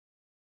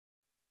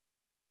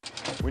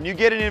When you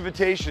get an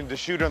invitation to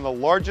shoot on the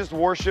largest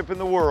warship in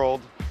the world,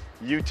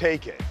 you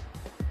take it.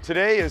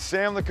 Today is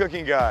Sam the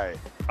Cooking Guy,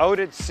 out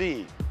at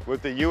sea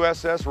with the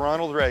USS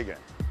Ronald Reagan.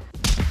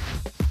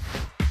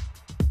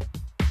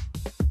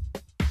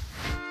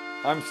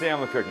 I'm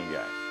Sam the Cooking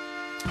Guy.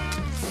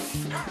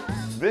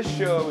 This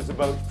show is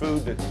about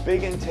food that's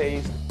big in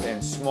taste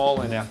and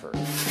small in effort.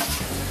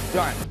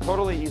 Done.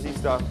 Totally easy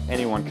stuff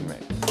anyone can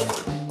make.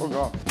 Oh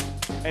God.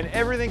 And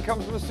everything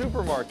comes from the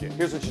supermarket.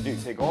 Here's what you do.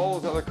 Take all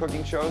those other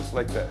cooking shows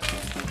like this.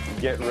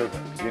 Get rid of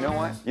them. You know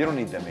what? You don't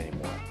need them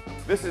anymore.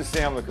 This is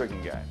Sam the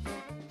Cooking Guy.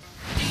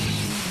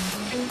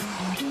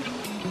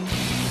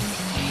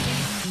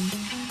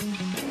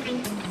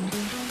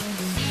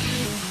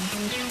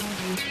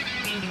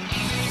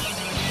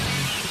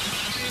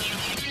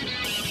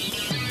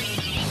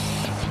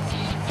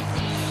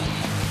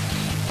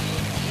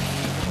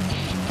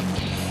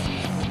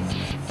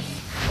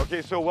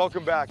 Okay, so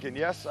welcome back, and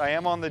yes, I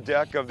am on the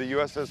deck of the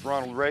USS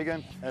Ronald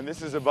Reagan, and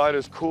this is about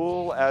as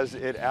cool as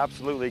it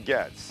absolutely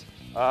gets.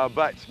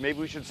 But maybe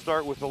we should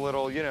start with a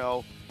little, you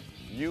know,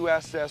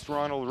 USS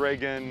Ronald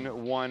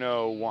Reagan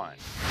 101.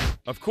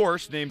 Of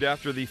course, named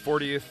after the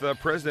 40th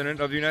President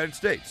of the United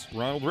States,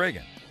 Ronald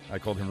Reagan. I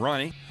called him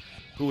Ronnie,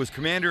 who was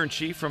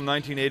Commander-in-Chief from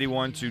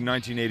 1981 to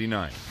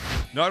 1989.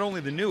 Not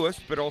only the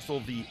newest, but also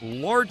the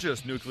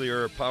largest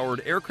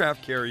nuclear-powered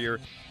aircraft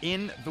carrier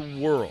in the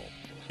world.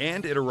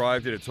 And it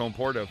arrived at its home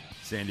port of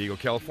San Diego,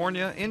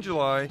 California in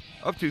July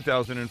of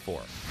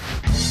 2004.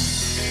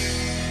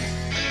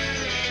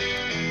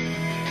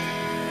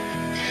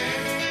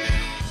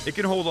 It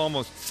can hold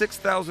almost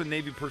 6,000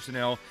 Navy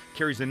personnel,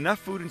 carries enough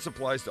food and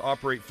supplies to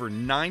operate for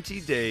 90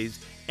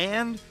 days,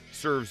 and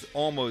serves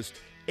almost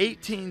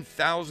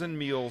 18,000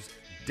 meals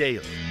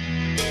daily.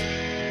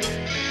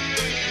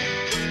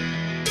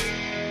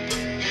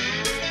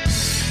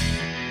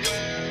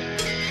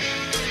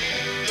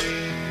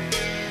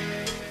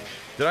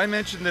 Did I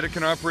mention that it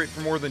can operate for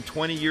more than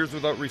 20 years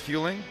without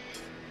refueling?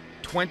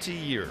 20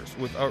 years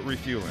without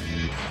refueling.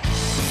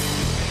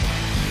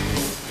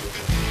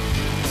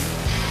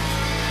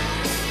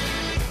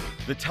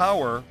 The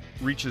tower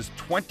reaches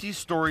 20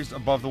 stories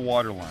above the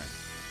waterline,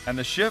 and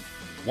the ship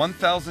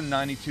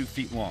 1,092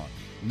 feet long,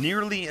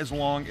 nearly as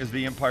long as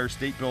the Empire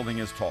State Building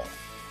is tall.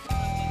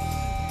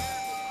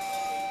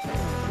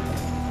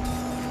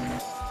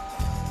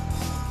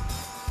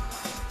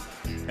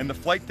 And the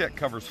flight deck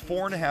covers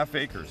 4.5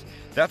 acres.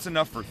 That's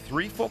enough for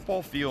 3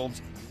 football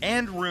fields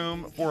and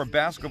room for a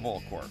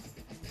basketball court.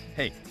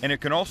 Hey, and it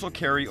can also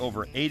carry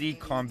over 80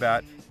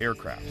 combat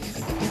aircraft.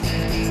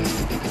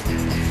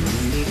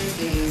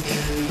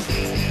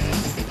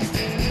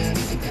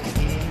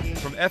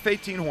 From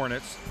F-18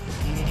 Hornets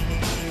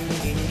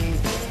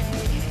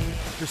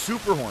to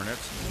Super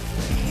Hornets,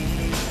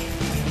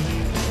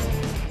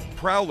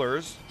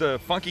 Prowlers, the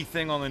funky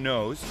thing on the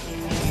nose,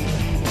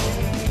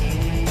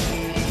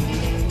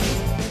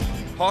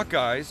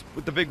 Hawkeyes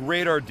with the big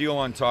radar deal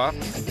on top,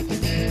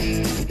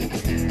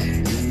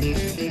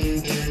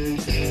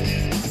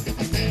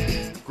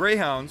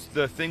 Greyhounds,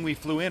 the thing we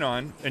flew in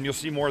on, and you'll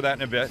see more of that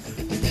in a bit,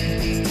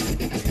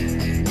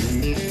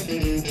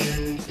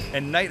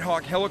 and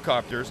Nighthawk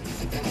helicopters,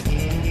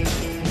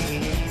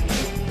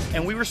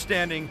 and we were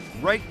standing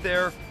right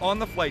there on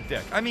the flight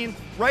deck. I mean,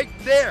 right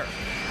there.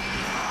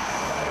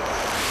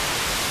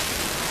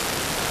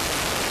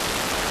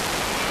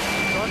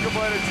 Talk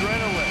about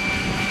adrenaline.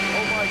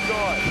 Oh my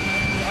God,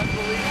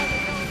 unbelievable.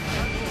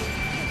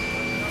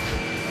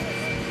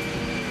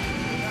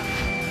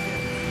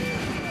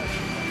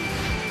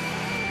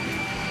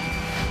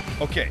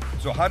 Okay,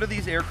 so how do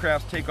these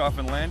aircrafts take off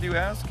and land, you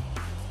ask?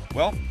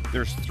 Well,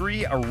 there's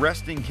 3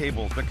 arresting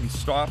cables that can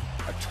stop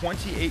a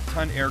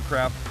 28-ton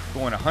aircraft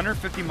going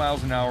 150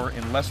 miles an hour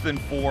in less than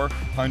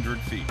 400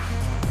 feet.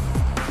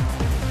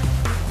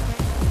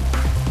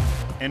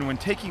 And when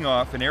taking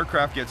off, an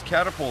aircraft gets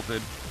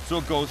catapulted, so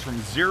it goes from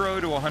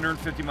 0 to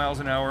 150 miles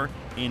an hour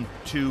in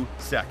 2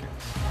 seconds.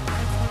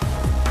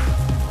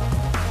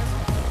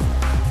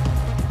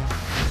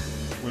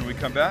 When we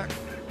come back,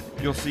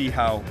 you'll see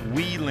how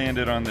we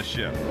landed on the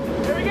ship.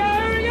 Here we go,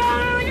 here we go,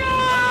 here we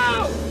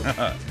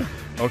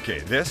go! Okay,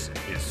 this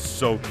is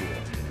so cool.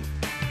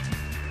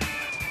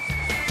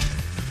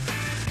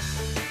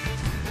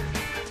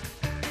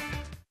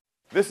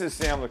 This is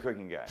Sam the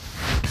Cooking Guy.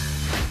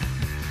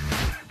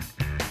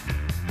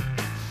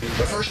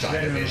 The first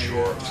item is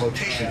your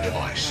flotation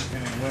device.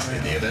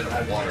 In the event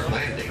of a water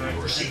landing,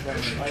 your seat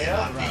cushion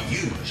cannot be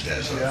used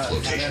as a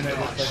flotation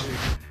device.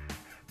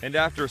 And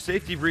after a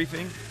safety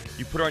briefing,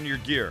 you put on your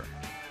gear.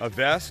 A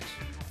vest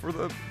for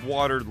the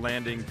water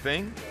landing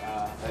thing.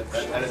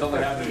 That is only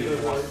happened to me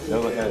once.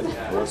 No, look at it.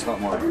 Well, that's not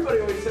mine.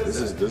 This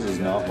is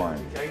not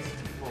mine. This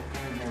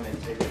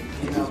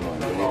is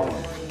mine.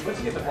 Once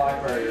you get the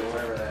BlackBerry or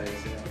whatever that is.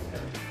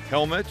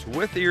 Helmet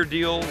with ear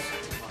deals.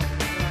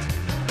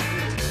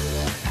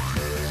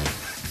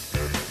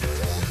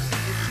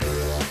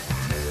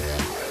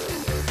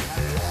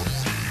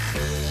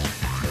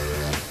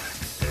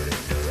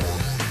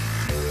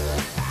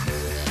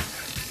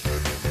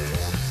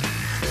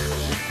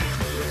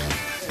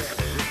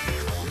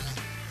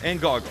 and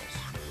goggles.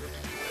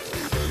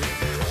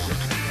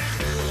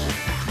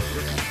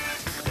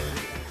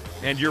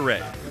 And you're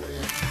ready.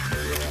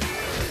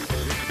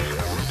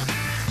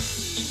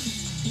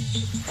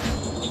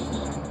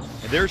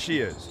 And there she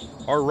is,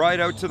 our ride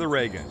out to the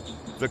Reagan,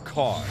 the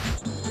cod.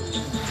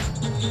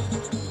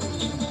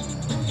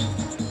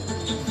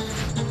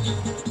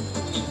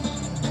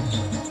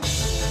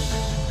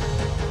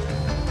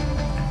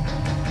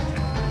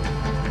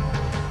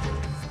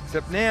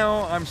 Except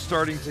now I'm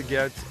starting to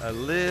get a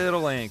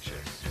little anxious.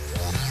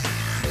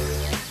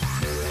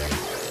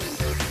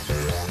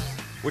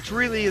 Which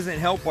really isn't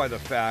helped by the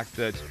fact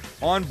that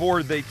on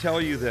board they tell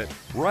you that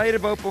right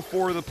about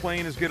before the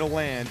plane is going to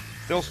land,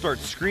 they'll start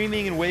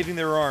screaming and waving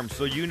their arms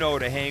so you know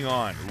to hang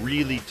on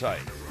really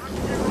tight.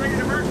 There's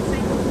an emergency.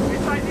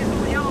 Inside these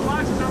little yellow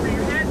boxes over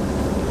your head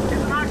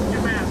is an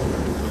oxygen mask.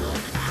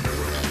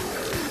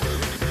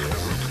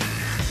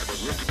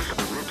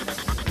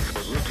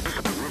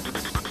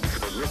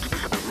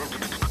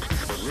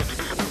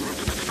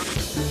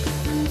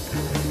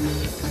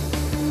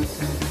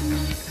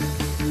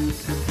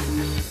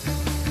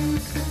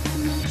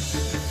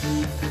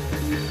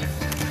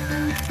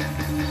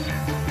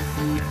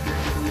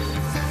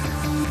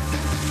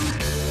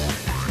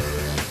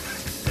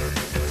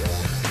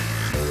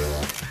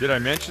 Did I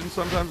mention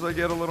sometimes I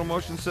get a little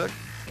motion sick?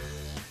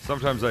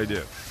 Sometimes I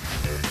do.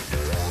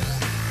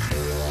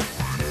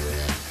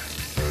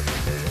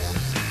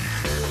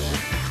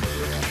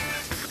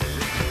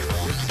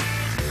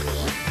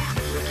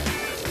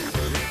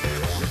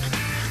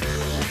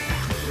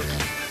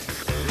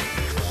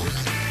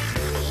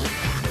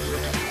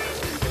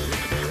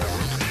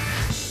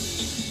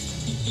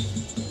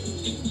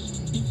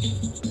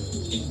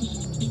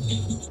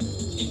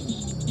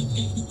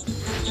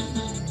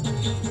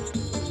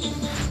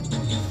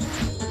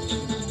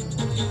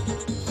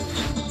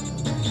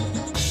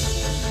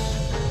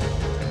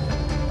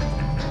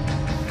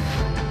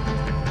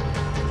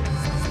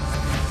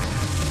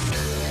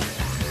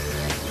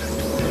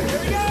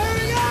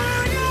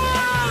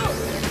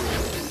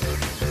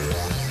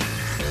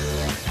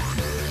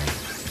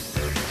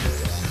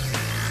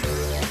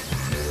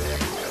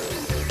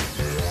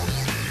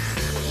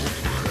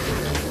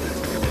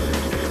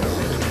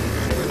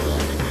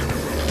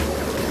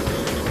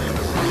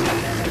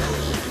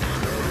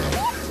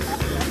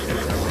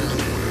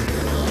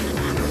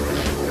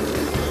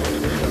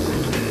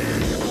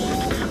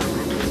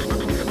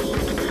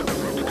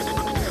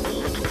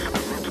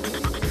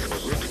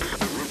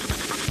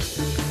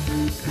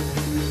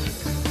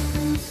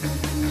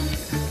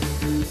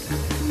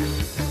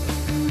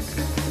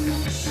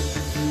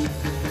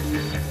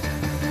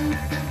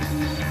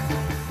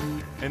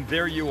 And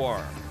there you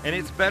are. And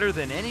it's better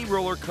than any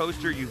roller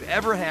coaster you've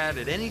ever had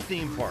at any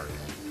theme park.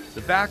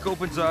 The back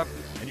opens up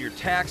and you're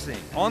taxiing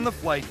on the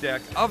flight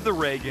deck of the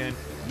Reagan,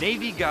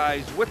 Navy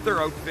guys with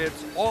their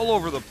outfits all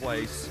over the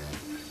place.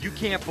 You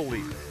can't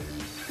believe it.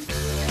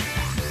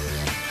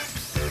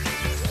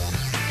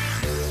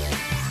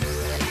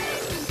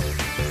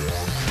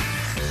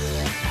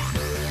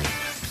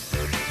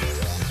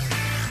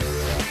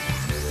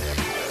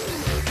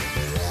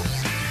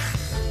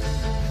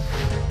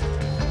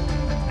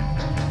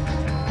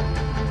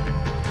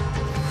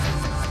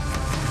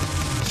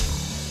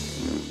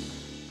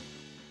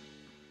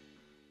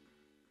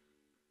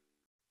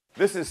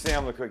 This is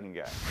Sam the cooking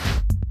guy.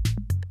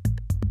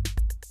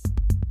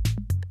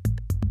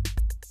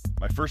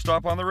 My first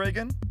stop on the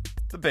Reagan,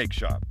 the bake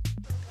shop.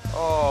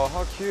 Oh,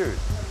 how cute.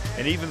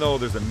 And even though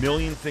there's a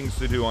million things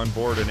to do on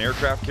board an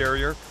aircraft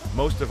carrier,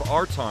 most of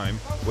our time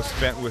was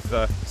spent with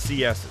the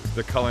CSs,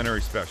 the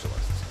culinary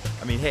specialists.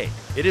 I mean, hey,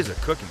 it is a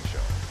cooking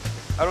show.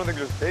 I don't think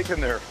there's bacon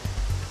there.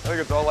 I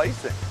think it's all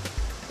icing.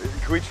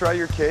 Can we try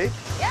your cake?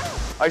 Yeah.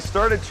 I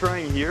started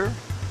trying here,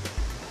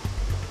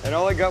 and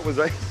all I got was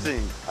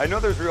icing. I know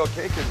there's real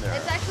cake in there.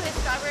 It's actually a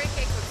strawberry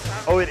cake with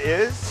strawberry. Oh, it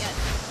is? Yes.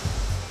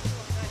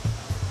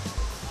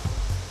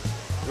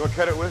 You want to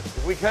cut it with?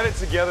 If we cut it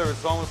together,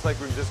 it's almost like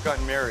we've just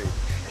gotten married.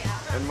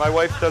 Yeah. And my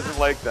wife doesn't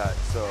like that,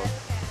 so.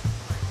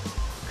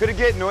 Could it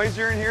get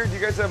noisier in here? Do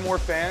you guys have more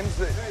fans?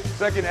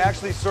 So I can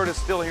actually sort of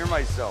still hear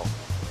myself.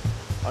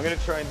 I'm going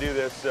to try and do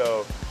this,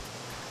 so.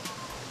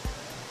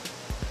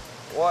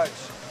 Watch.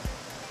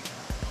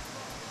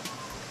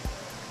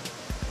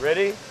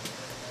 Ready?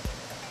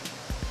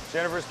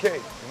 Jennifer's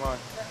cake, come on.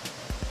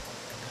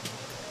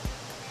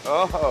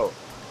 Oh,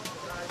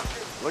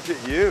 look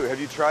at you. Have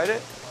you tried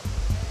it?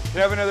 Can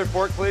I have another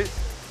fork, please?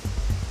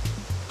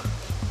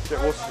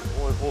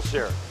 We'll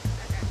share.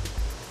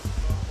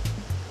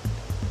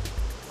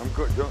 I'm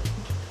good.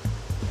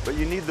 But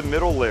you need the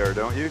middle layer,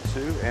 don't you,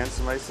 too? And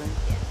some icing?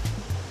 Yes.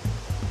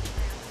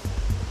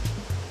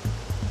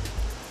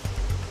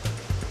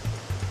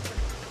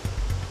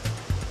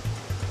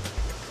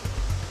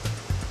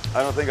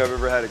 I don't think I've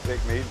ever had a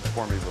cake made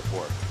for me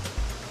before.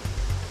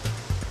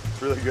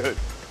 It's really good.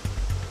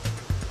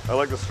 I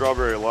like the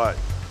strawberry a lot.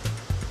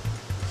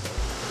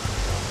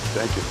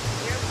 Thank you.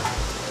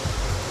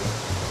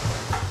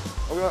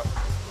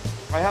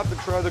 I have to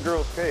try the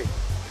girl's cake.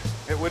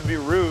 It would be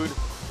rude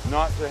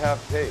not to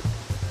have cake?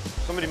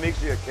 Somebody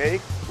makes you a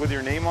cake with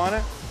your name on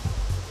it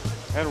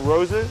and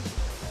roses?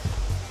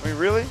 I mean,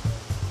 really?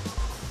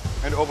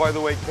 And oh, by the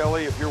way,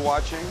 Kelly, if you're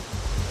watching,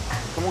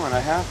 come on, I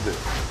have to.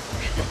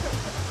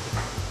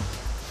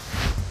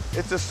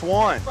 It's a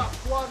swan.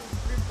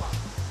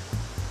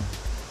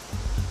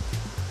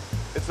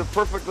 It's a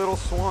perfect little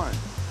swan.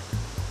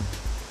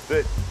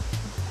 That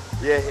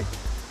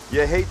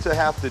you hate to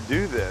have to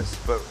do this,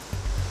 but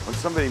when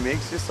somebody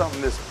makes you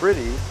something this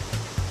pretty,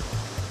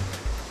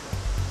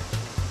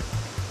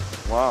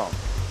 wow.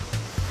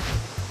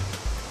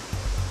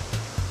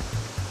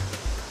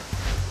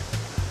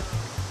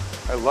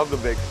 I love the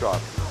bake shop.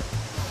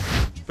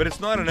 But it's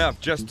not enough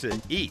just to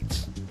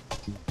eat.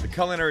 The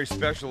culinary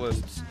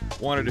specialists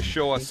wanted to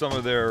show us some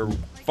of their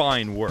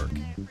fine work.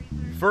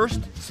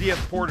 First, C.S.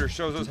 Porter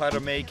shows us how to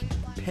make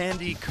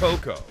pandy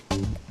cocoa.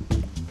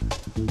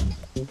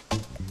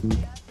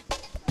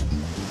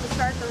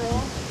 Start the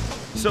roll.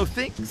 So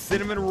think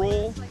cinnamon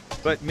roll,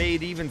 but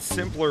made even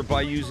simpler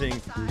by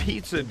using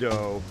pizza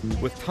dough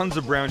with tons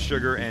of brown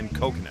sugar and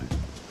coconut.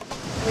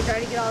 We try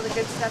to get all the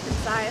good stuff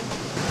inside,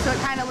 so it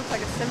kind of looks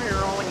like a cinnamon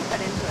roll when you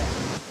cut into it.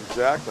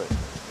 Exactly.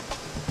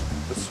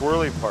 The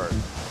swirly part.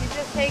 You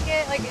just take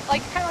it, like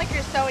kind of like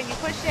you're sewing. You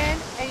push in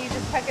and you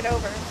just tuck it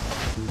over.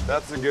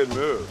 That's a good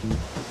move.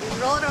 You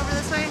roll it over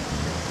this way.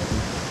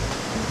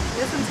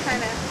 This one's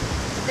kind of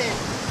thin.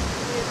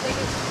 You take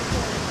it.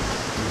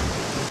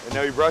 And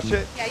now you brush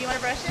it? Yeah, you want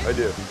to brush it? I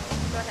do.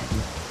 Go ahead.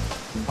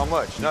 How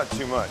much? Not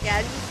too much.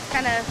 Yeah, just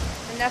kind of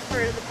enough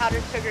for the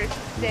powdered sugar to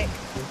stick.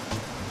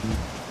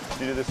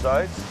 Do you do the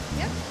sides?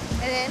 Yep.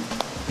 And then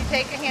you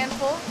take a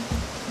handful.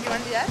 You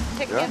want to do that?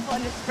 Take a handful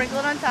and just sprinkle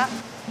it on top.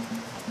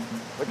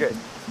 Okay.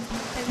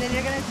 And then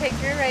you're going to take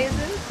your raisins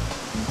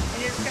and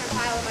you're just going to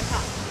pile them on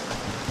top.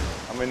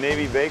 I'm a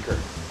Navy baker.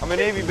 I'm a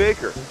Navy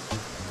baker.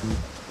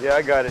 Yeah,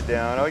 I got it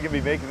down. I can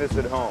be making this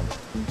at home.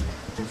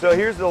 So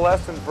here's the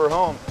lesson for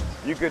home.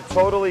 You could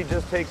totally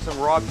just take some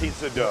raw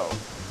pizza dough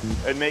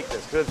and make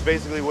this, because that's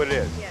basically what it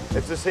is. Yeah.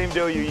 It's the same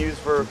dough you use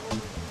for,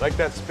 like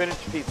that spinach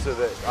pizza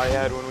that I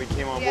had when we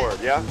came on board,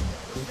 yeah?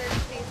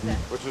 Spinach pizza.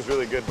 Which was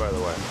really good, by the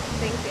way.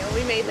 Thank you.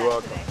 We made You're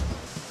that welcome.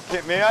 today.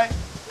 Okay, may I?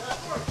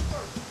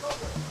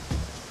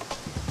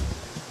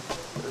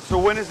 So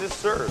when is this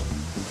served?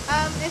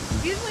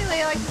 It's usually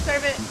they like to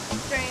serve it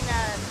during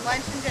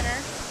lunch and dinner.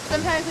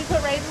 Sometimes we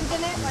put raisins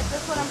in it, like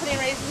this one I'm putting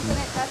raisins in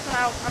it. That's when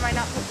I might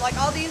not put, like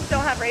all these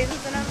don't have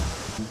raisins in them.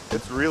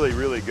 It's really,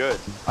 really good.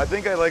 I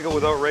think I like it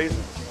without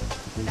raisins.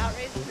 Without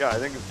raisins? Yeah, I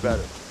think it's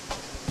better.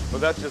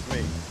 But that's just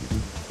me.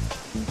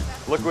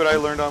 Look what I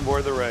learned on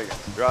board the Reagan.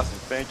 Gracias,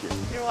 thank you.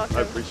 You're welcome.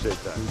 I appreciate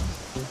that.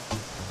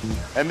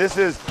 And this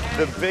is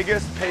the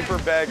biggest paper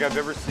bag I've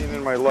ever seen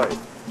in my life.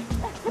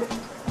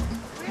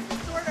 We have to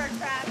sort our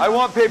trash. I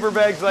want paper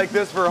bags like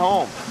this for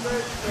home.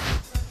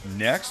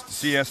 Next,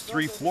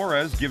 CS3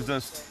 Flores gives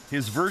us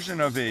his version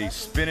of a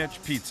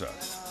spinach pizza,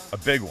 a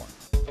big one.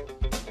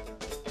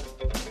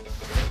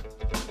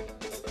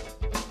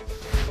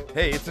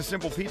 Hey, it's a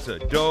simple pizza.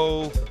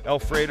 Dough,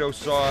 Alfredo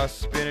sauce,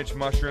 spinach,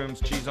 mushrooms,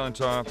 cheese on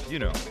top, you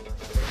know.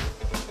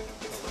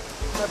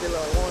 Might be a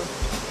little warm.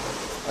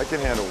 I can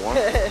handle one.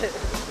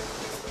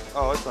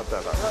 Oh, it's not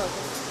that bad. Oh,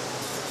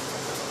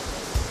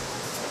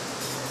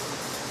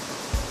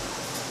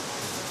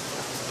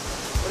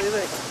 what do you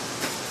think?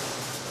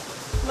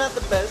 Not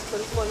the best,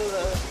 but it's one of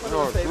the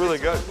No, it's really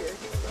good. around here.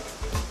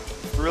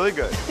 It's really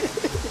good.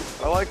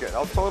 I like it.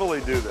 I'll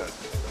totally do this.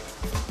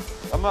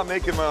 I'm not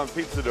making my own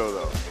pizza dough,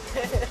 though.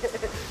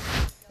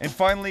 And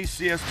finally,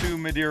 CS2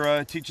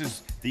 Madeira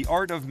teaches the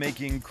art of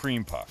making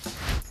cream puffs.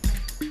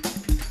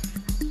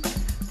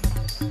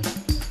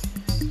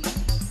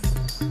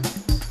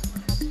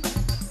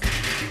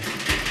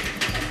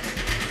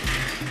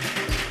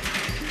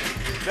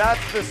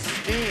 That's the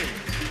steam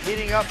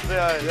heating up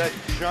that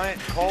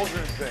giant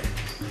cauldron thing.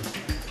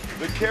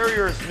 The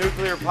carrier is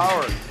nuclear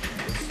powered.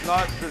 It's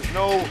not, there's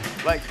no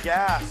like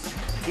gas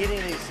heating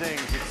these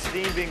things. It's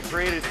steam being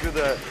created through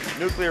the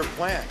nuclear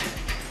plant.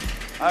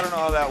 I don't know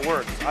how that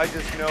works. I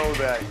just know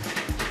that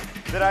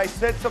I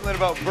said something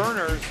about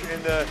burners in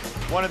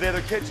one of the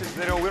other kitchens.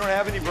 They know we don't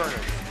have any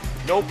burners.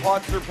 No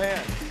pots or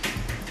pans.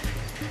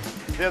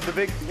 They have the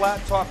big flat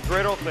top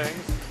griddle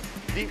things,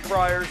 deep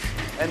fryers,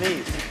 and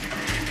these.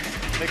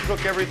 They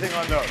cook everything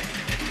on those.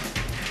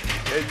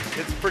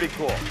 It's pretty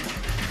cool.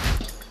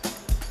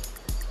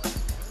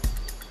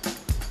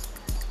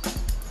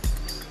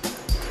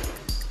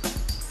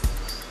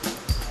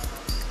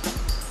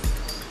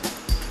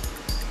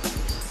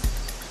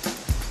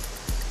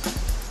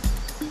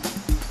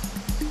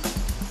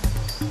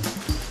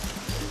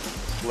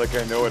 Like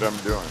I know what I'm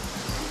doing.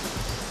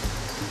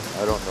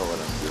 I don't know what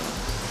I'm doing.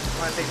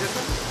 Want to take this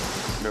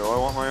one? No, I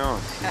want my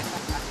own.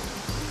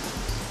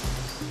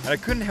 And I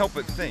couldn't help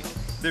but think,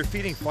 they're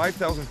feeding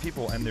 5,000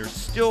 people and they're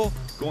still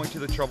going to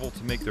the trouble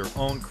to make their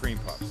own cream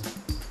puffs.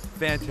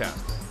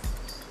 Fantastic.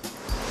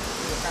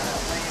 Just kind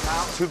of laying them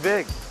out. It's too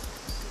big.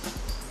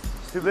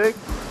 It's too big?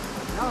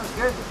 No, it's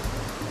good.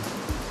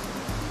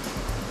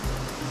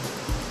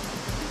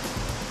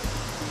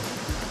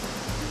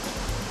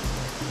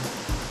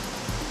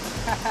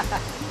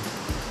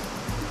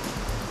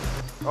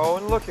 Oh,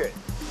 and look it.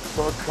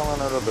 Smoke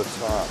coming out of the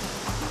top.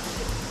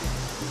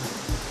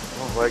 I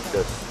don't like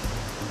this.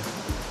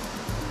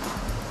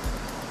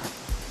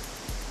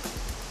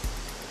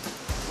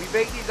 We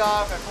bake these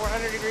off at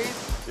 400 degrees.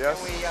 Yes.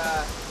 And we,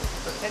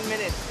 for 10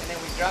 minutes, and then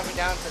we drop it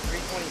down to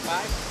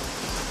 325.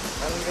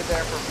 And leave it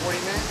there for 40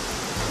 minutes.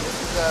 This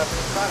is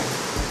finished product.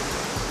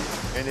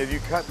 And have you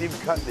cut these?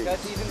 Cut these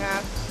in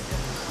half.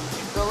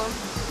 You fill them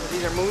with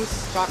either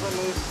mousse, chocolate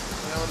mousse,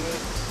 vanilla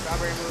mousse,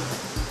 strawberry mousse,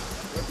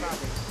 with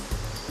topping.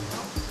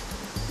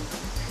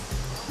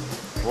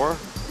 More?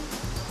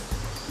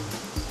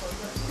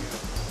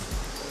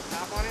 Put a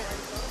top on it.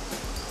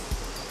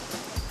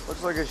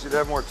 Looks like I should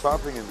have more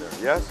topping in there,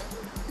 yes?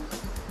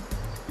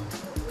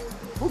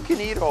 Who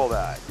can eat all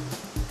that?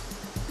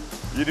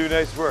 You do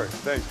nice work.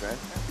 Thanks, man.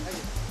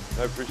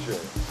 I appreciate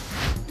it.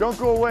 Don't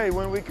go away.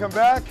 When we come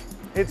back,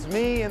 it's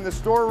me in the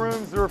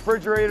storerooms, the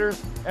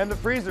refrigerators, and the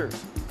freezers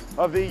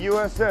of the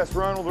USS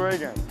Ronald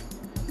Reagan.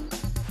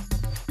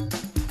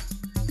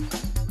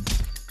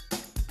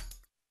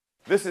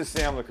 This is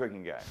Sam, the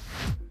cooking guy.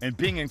 And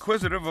being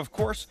inquisitive, of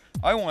course,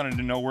 I wanted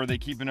to know where they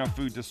keep enough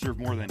food to serve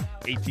more than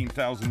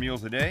 18,000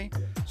 meals a day.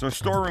 So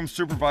storeroom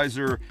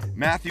supervisor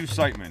Matthew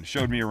Seitman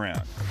showed me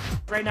around.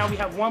 Right now we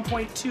have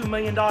 $1.2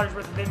 million worth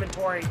of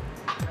inventory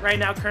right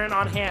now current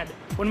on hand.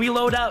 When we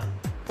load up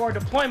for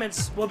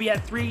deployments, we'll be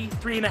at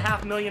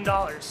 $3.5 million.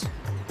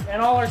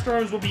 And all our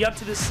storerooms will be up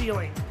to the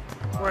ceiling.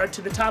 We're up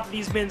to the top of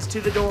these bins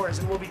to the doors,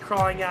 and we'll be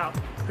crawling out,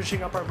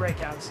 pushing up our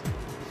breakouts.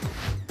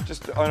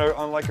 Just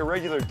on like a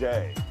regular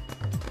day,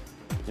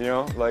 you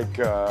know, like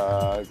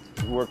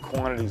what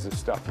quantities of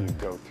stuff you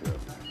go through?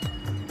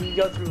 We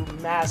go through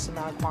mass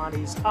amount of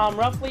quantities.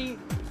 Roughly,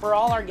 for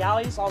all our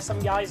galleys, all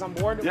 7 galleys on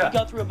board, Yeah. we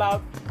go through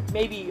about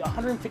maybe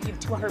 150 to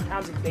 200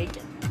 pounds of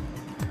bacon.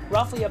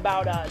 Roughly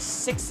about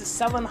 600 to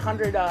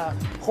 700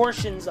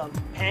 portions of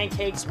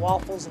pancakes,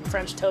 waffles, and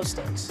French toast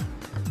sticks.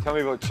 Tell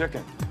me about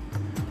chicken.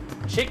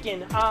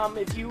 Chicken,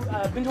 if you've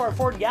been to our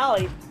Ford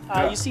galley,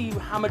 you see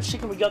how much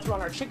chicken we go through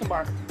on our chicken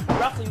bar.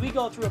 Roughly, we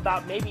go through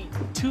about maybe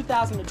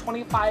 2,000 to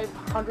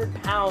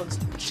 2,500 pounds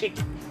of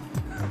chicken.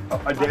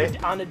 A day?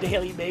 On a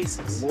daily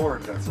basis.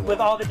 Lord, that's a lot. With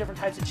all the different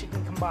types of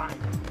chicken combined.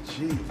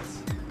 Jeez.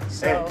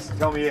 So, Eggs.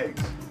 Tell me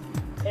eggs.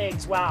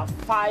 Eggs, wow,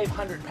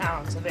 500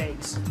 pounds of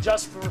eggs,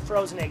 just for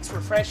frozen eggs. For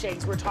fresh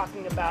eggs, we're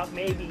talking about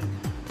maybe,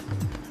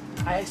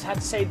 I have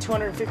to say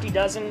 250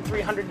 dozen,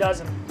 300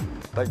 dozen.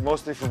 Like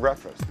mostly for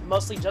breakfast.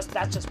 Mostly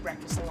that's just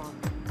breakfast alone.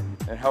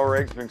 And how are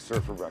eggs being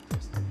served for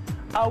breakfast?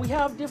 We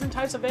have different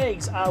types of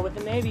eggs. With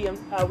the Navy,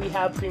 we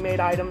have pre-made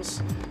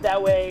items.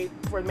 That way,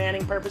 for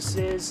manning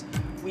purposes,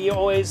 we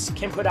always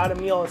can put out a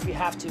meal if we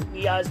have to.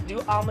 We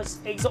do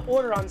almost eggs to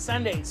order on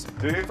Sundays.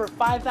 Do you? For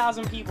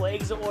 5,000 people,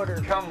 eggs to order.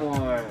 Come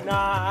on.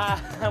 Nah,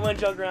 I wouldn't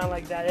joke around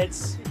like that.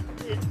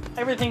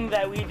 Everything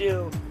that we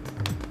do,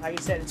 like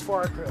I said, it's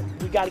for our crew.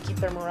 We got to keep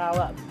their morale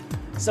up.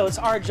 So it's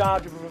our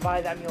job to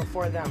provide that meal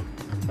for them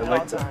at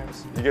all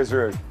times. You guys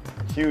are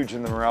huge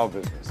in the morale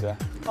business, yeah?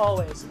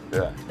 Always.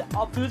 Yeah.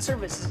 All food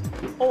service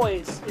is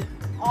always,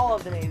 all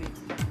of the Navy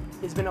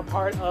has been a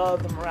part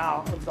of the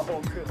morale of the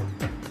whole crew.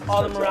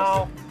 All the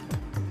morale,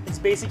 it's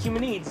basic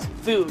human needs.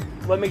 Food.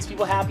 What makes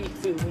people happy?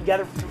 Food. We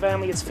get it for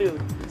family, it's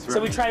food. So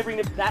we try to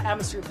bring that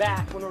atmosphere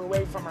back when we're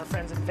away from our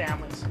friends and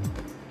families.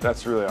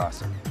 That's really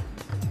awesome.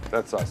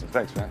 That's awesome.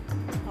 Thanks, man.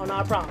 Oh,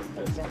 not a problem.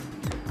 Okay.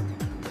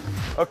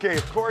 Okay,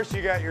 of course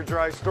you got your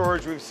dry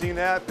storage, we've seen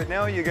that, but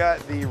now you got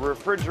the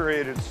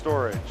refrigerated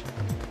storage.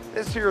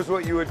 This here is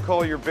what you would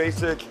call your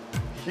basic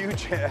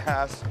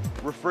huge-ass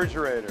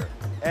refrigerator.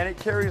 And it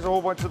carries a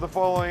whole bunch of the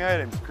following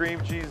items: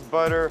 cream cheese,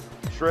 butter,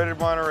 shredded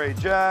Monterey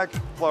Jack,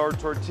 flour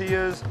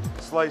tortillas,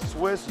 sliced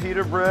Swiss,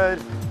 pita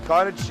bread,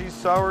 cottage cheese,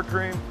 sour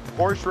cream,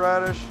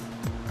 horseradish,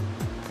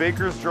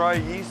 baker's dry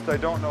yeast, I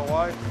don't know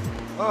why.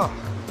 Ugh,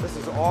 this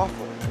is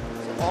awful.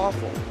 It's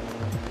awful.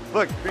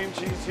 Look, cream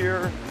cheese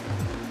here,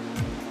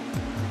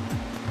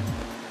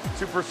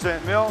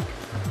 2% milk,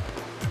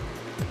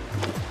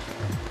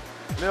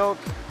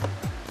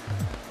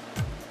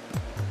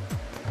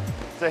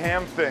 it's a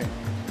ham thing.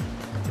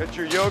 Got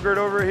your yogurt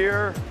over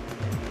here,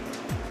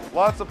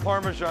 lots of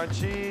Parmesan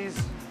cheese,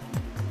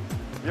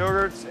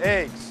 yogurts,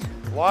 eggs,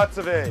 lots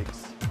of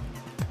eggs.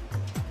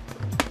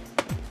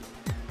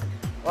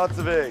 Lots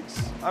of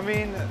eggs. I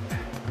mean,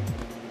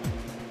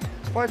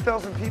 it's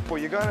 5,000 people,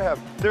 you gotta have,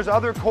 there's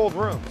other cold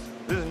rooms.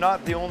 This is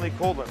not the only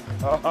cold room.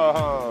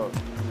 Oh,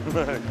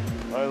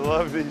 I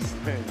love these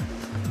things.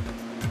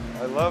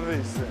 I love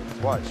these things.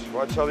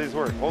 Watch how these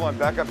work. Hold on,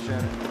 back up,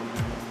 Shannon.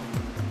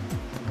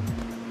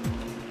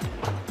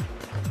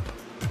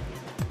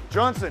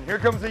 Johnson, here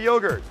comes the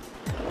yogurt.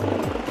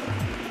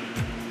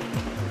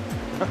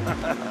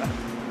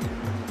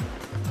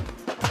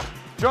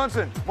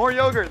 Johnson, more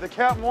yogurt. The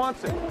captain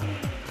wants it.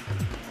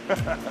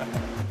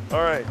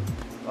 All right,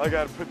 I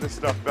gotta put this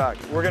stuff back.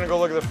 We're gonna go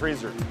look at the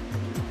freezer.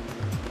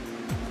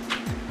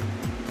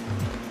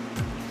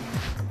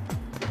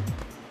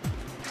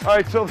 All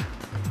right, so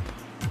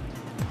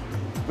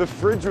the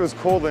fridge was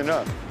cold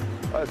enough.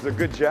 It's a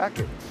good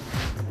jacket.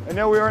 And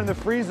now we are in the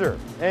freezer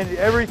and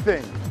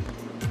everything.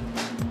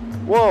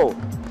 Whoa.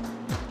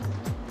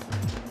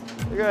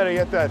 We gotta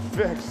get that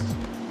fixed.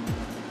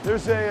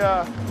 There's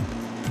a,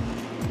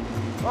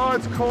 oh,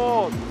 it's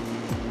cold.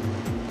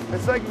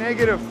 It's like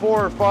 -4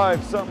 or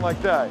 5, something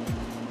like that.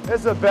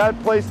 It's a bad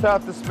place to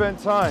have to spend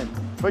time.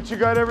 But you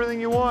got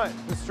everything you want.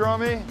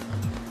 Pastrami.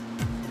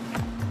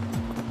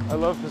 I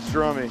love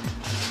pastrami.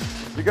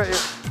 You got your,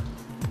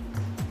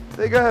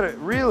 they got it,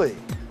 really.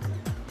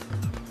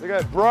 They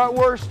got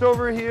bratwurst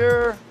over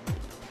here.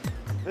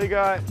 They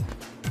got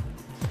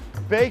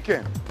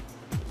bacon.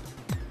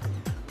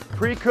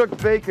 Pre-cooked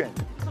bacon.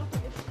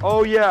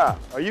 Oh yeah,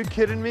 are you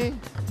kidding me?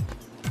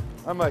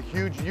 I'm a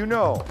huge, you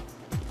know.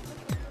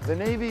 The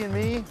Navy and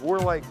me, we're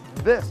like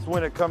this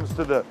when it comes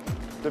to the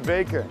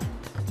bacon.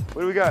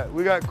 What do we got?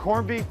 We got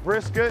corned beef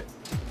brisket.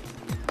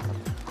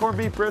 Corned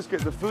beef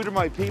brisket, the food of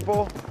my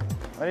people.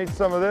 I need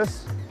some of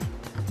this.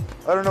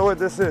 I don't know what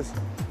this is.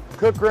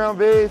 Cooked ground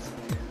beef.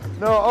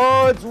 No,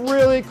 oh, it's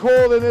really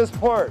cold in this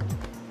part.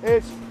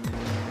 It's,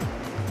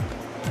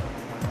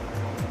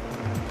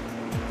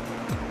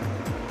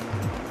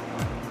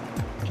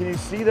 can you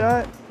see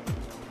that?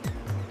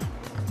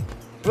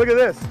 Look at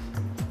this.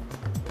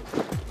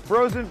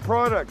 Frozen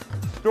product,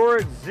 store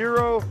at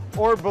 0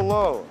 or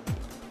below.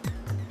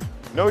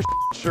 No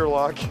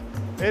Sherlock,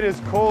 it is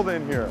cold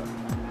in here.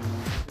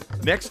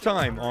 Next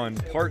time on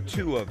part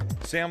 2 of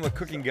Sam the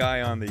Cooking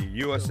Guy on the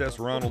USS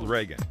Ronald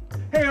Reagan.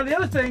 Hey, the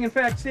other thing, in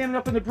fact, standing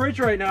up on the bridge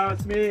right now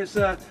with me is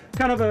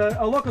kind of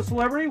a local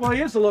celebrity. Well,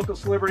 he is a local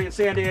celebrity in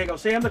San Diego,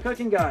 Sam the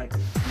Cooking Guy.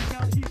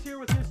 He's here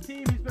with his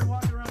team. He's been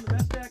walking around the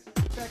mess deck.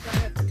 In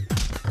fact,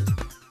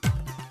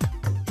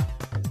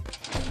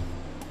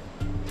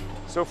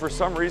 So for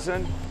some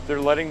reason, they're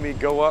letting me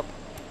go up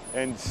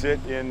and sit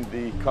in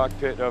the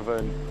cockpit of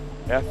an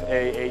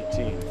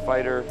FA-18,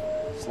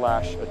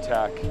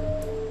 fighter/attack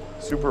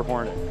Super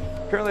Hornet.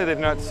 Apparently they've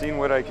not seen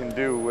what I can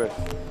do with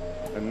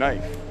a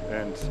knife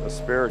and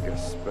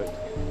asparagus, but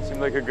it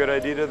seemed like a good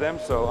idea to them,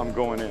 so I'm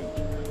going in.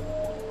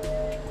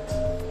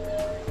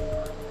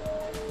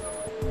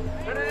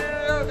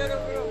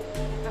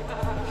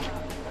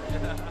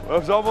 It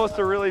was almost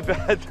a really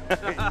bad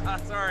thing.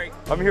 Sorry.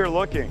 I'm here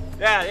looking.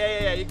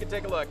 Yeah, you can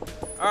take a look.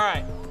 All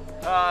right.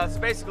 So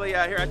basically,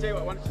 here, I tell you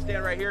what, why don't you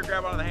stand right here,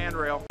 grab onto the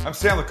handrail. I'm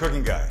Sam the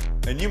Cooking Guy,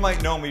 and you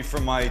might know me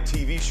from my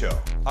TV show.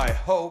 I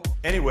hope.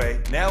 Anyway,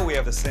 now we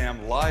have the Sam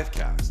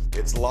Livecast.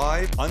 It's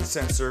live,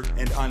 uncensored,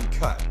 and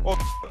uncut. Oh,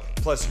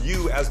 plus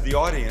you, as the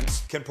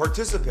audience, can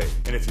participate.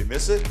 And if you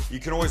miss it, you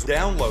can always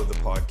download the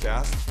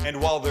podcast. And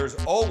while there's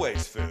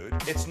always food,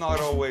 it's not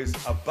always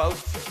about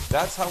food.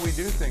 That's how we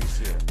do things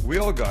here. We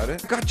all got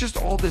it. Got just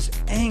all this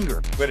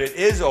anger. But it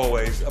is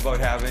always about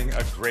having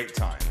a great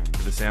time.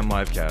 The Sam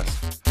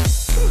Livecast.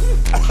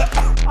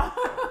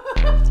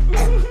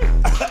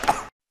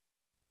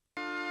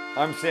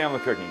 I'm Sam the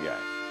Cooking Guy.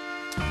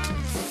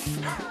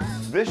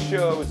 This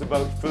show is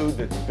about food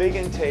that's big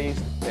in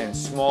taste and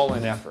small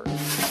in effort.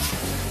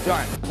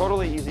 Done.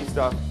 Totally easy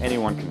stuff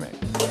anyone can make.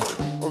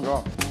 Oh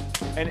God.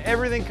 And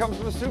everything comes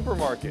from a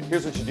supermarket.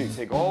 Here's what you do.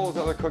 Take all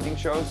those other cooking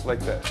shows like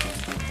this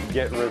and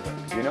get rid of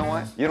them. You know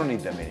what? You don't need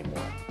them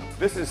anymore.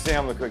 This is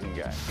Sam the Cooking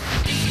Guy.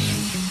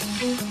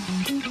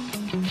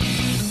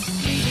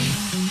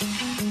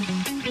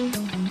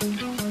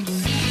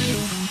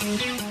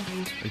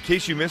 In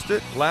case you missed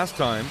it, last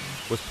time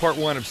was part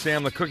 1 of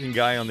Sam the Cooking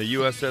Guy on the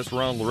USS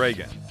Ronald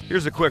Reagan.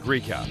 Here's a quick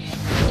recap.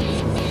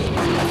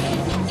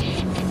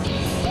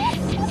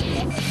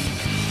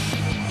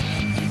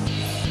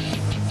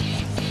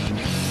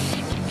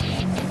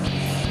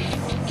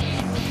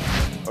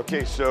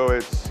 Okay, so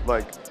it's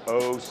like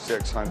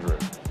 0600,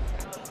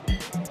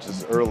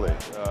 just early.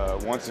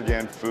 Once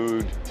again,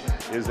 food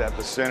is at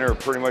the center of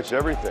pretty much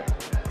everything.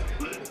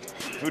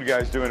 Food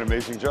guy's doing an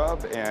amazing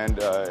job, and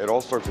it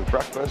all starts with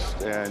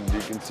breakfast, and you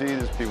can see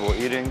there's people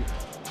eating.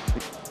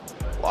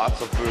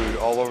 Lots of food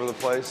all over the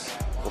place.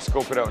 We'll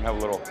scope it out and have a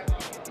little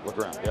look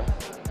around, yeah?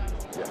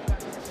 Yeah.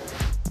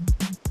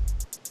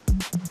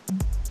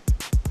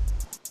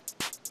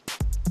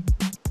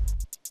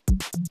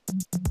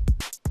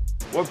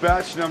 What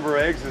batch number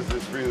of eggs is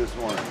this for you this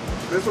morning?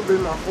 This will be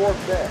my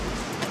 4th batch.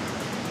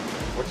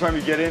 What time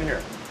you get in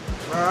here?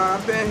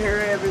 I've been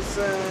here ever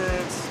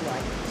since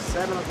like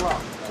 7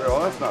 o'clock.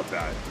 Oh, that's not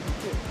bad.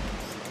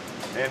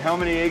 And how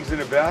many eggs in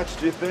a batch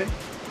do you think?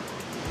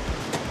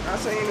 I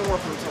say anywhere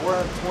from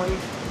 12 to 20.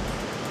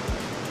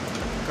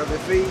 Because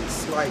it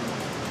feeds like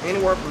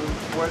anywhere from,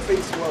 well, it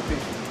feeds 12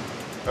 people.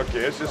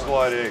 Okay, it's just a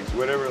lot of eggs,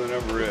 whatever the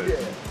number is.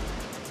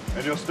 Yeah.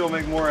 And you'll still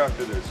make more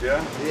after this,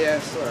 yeah?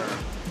 Yes, sir.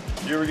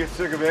 You ever get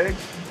sick of eggs?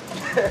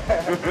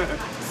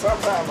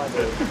 Sometimes I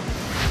do.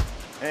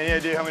 Any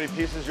idea how many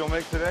pieces you'll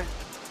make today?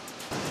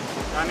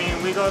 I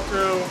mean, we go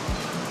through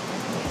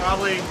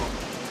probably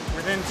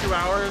within 2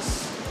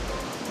 hours.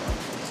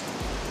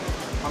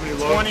 How many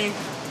loads?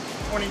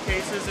 20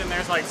 cases, and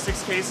there's like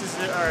 6 cases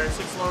or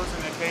 6 loads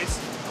in a case.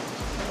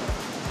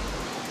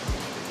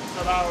 It's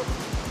about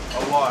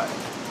a lot.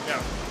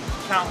 Yeah,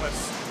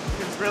 countless.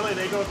 Because really,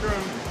 they go through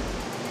them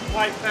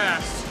quite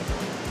fast.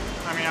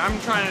 I mean, I'm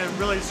trying to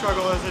really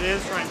struggle as it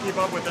is, trying to keep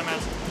up with them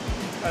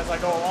as I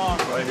go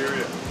along. I hear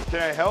you.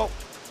 Can I help?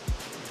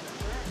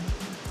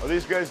 Are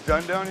these guys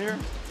done down here?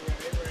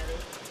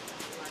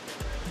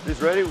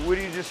 These ready? Would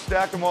you just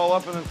stack them all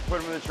up and then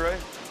put them in the tray?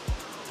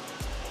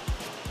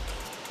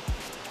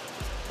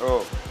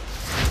 Oh.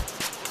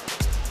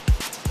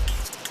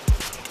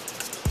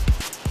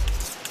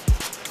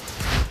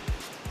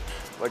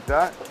 Like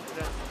that?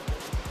 Yeah.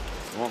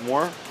 You want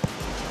more?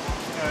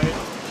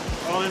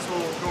 All this will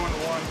go into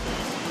one.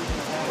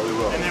 Oh, we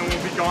will. And then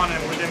we'll be gone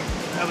in within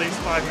at least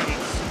 5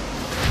 minutes.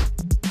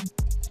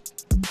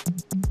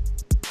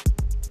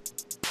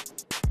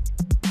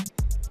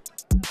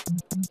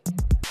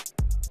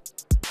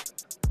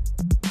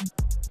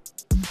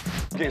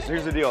 Okay, so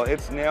here's the deal.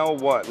 It's now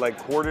what, like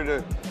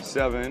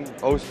 6:45?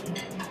 Oh,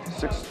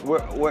 6.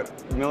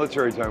 What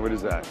military time? What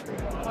is that?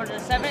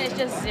 6:45. It's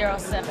just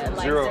 07.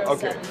 Like Zero.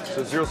 Okay,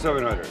 07. so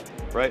 0700,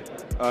 right?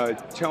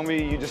 Tell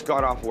me, you just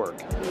got off work.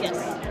 Yes.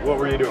 What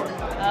were you doing?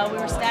 We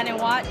were standing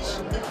watch,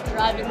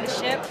 driving the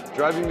ship.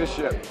 Driving the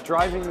ship.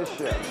 Driving the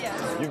ship. Yes.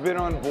 You've been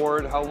on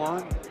board how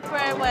long? For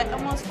what,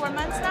 almost 4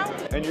 months now?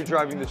 And you're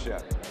driving the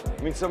ship.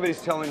 I mean,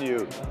 somebody's telling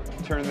you,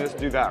 turn this,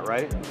 do that,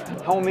 right?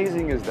 How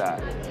amazing is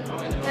that?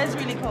 That's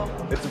really cool.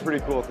 It's a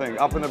pretty cool thing.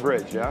 Up on the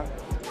bridge, yeah?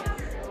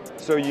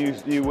 So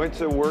you went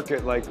to work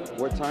at like,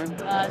 what time?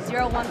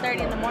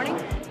 1:30 in the morning.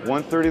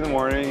 1:30 in the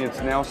morning,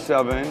 it's now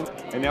 7.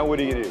 And now what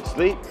are you gonna do?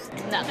 Sleep?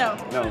 No.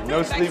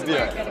 No sleep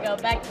yet. Gonna go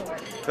back to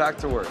work. Back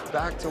to work,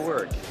 back to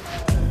work.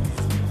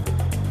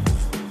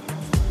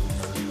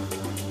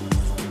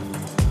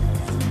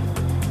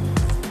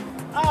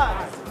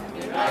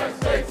 United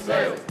States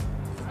sailors.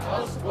 I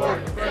will support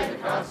and defend the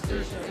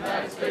Constitution of the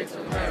United States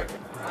of America.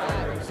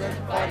 I represent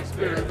the fighting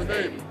spirit of the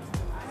Navy.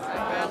 I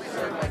proudly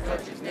serve my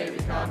country's Navy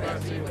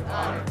combat team with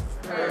honor,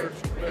 courage,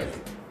 and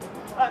wisdom.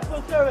 All right,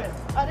 full service.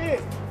 Adi.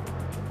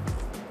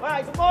 All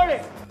right, good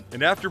morning.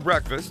 And after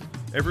breakfast,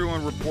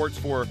 everyone reports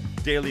for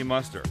daily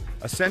muster.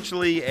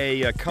 Essentially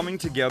a coming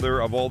together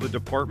of all the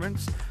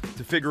departments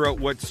to figure out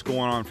what's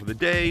going on for the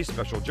day,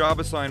 special job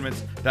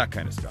assignments, that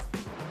kind of stuff.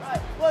 All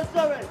right, full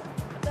service.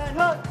 Stand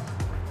up.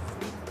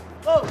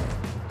 Go.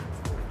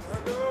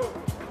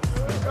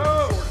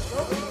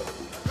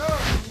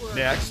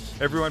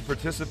 Next, everyone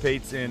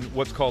participates in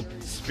what's called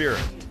Spirit.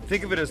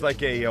 Think of it as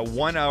like a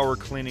 1 hour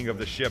cleaning of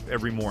the ship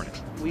every morning.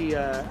 We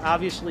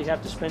obviously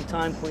have to spend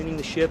time cleaning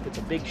the ship. It's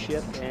a big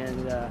ship,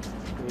 and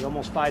with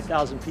almost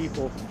 5,000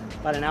 people,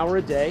 about an hour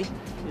a day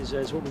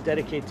is what we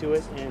dedicate to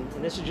it. And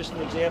this is just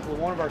an example of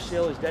one of our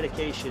sailors'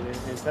 dedication.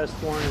 And Beth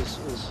Thorne is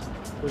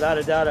without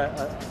a doubt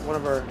one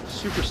of our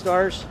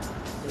superstars.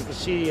 And you can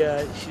see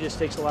she just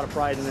takes a lot of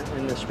pride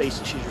in the space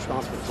that she's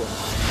responsible for.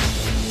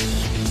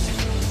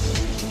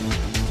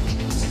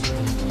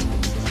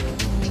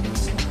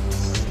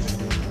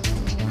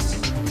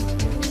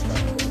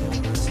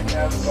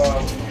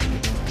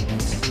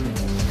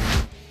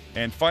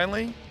 And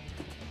finally,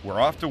 we're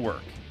off to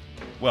work.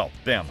 Well,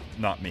 them,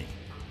 not me.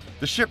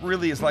 The ship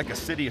really is like a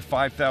city of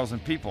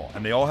 5,000 people,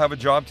 and they all have a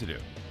job to do,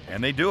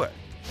 and they do it.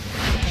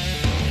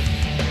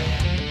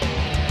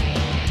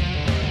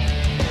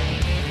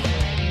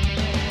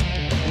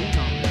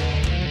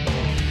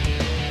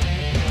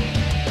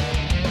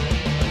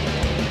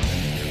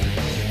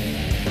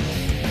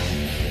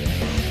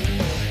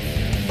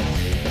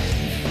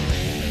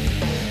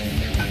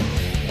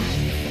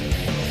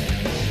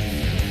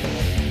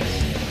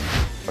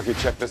 Okay,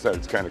 check this out,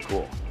 it's kind of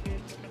cool.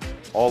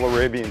 All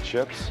Arabian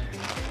chips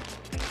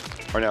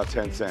are now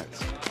 10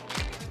 cents.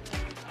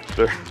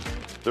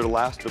 Their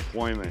last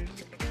deployment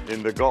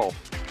in the Gulf,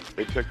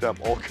 they picked up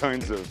all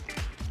kinds of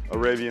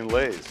Arabian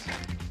Lays.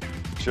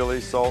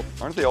 Chili, salt,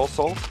 aren't they all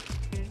salt?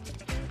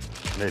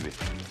 Maybe.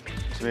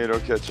 Tomato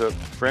ketchup,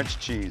 French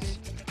cheese,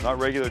 not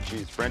regular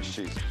cheese, French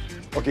cheese.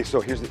 Okay,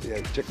 so here's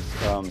the, check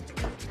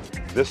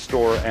this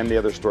store and the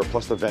other store,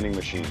 plus the vending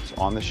machines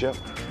on the ship,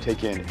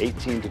 take in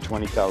 $18,000 to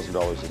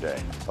 $20,000 a day.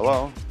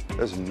 Hello?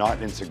 That's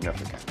not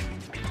insignificant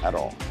at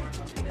all.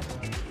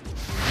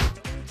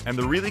 And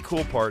the really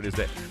cool part is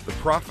that the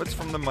profits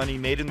from the money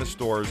made in the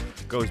stores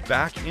goes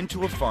back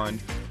into a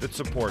fund that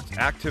supports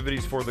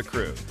activities for the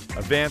crew,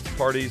 events,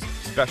 parties,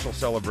 special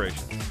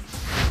celebrations.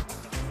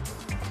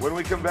 When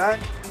we come back,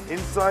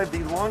 inside the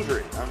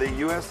laundry on the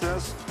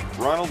USS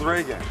Ronald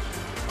Reagan.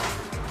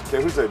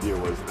 Okay, whose idea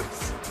was this?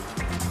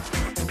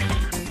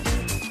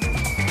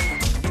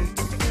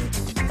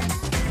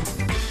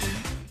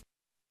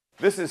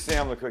 This is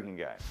Sam, the cooking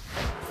guy.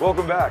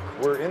 Welcome back.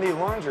 We're in the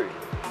laundry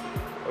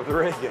of the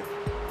Reagan.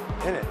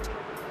 In it.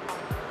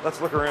 Let's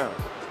look around.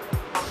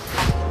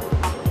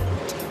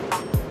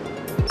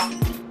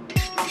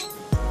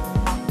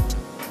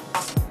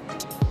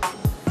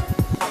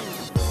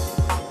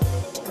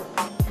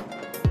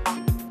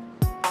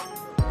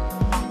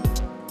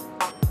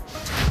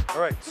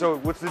 All right, so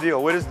what's the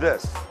deal? What is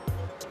this?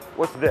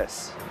 What's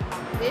this?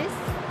 This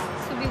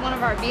will be one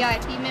of our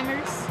VIP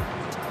members.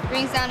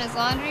 Brings down his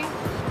laundry.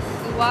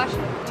 We wash it,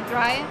 we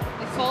dry it,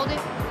 we fold it.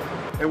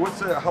 Hey,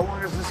 how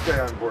long is this guy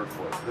on board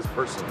for, this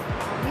person?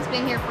 He's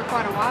been here for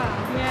quite a while.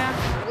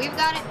 Yeah. We've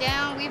got it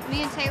down.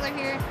 Me and Taylor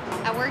here,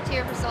 I worked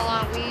here for so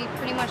long, we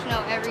pretty much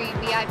know every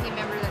VIP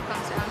member that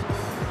comes down.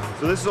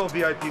 So this is all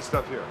VIP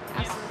stuff here?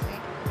 Absolutely.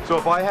 So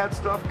if I had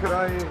stuff, could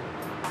I?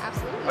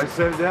 Absolutely. I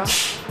set it down?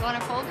 You want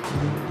to fold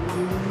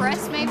it?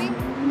 Press maybe?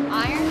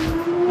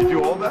 Iron? You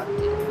do all that?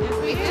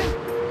 Yes, we do.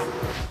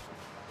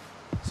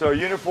 So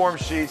uniform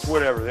sheets,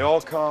 whatever, they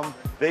all come,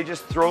 they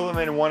just throw them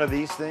in one of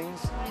these things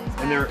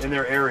in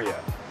their area.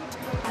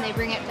 And they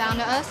bring it down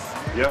to us,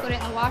 Yep. put it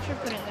in the washer,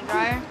 put it in the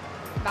dryer.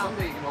 About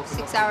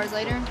 6 hours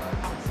later,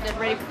 it's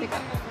ready for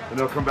pickup. And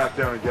they'll come back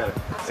down and get it.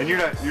 And you're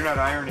not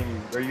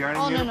ironing, are you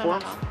ironing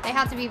uniforms? No. They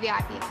have to be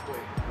VIP.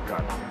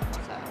 Got it.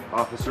 So,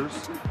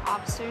 officers?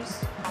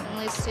 Officers,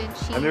 enlisted,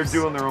 chiefs. And they're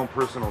doing their own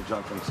personal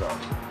junk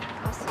themselves.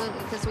 Absolutely,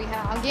 because we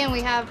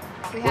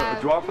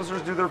have Do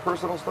officers do their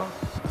personal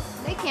stuff?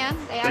 They can.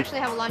 They actually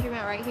have a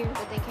laundromat right here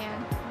that they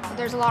can. But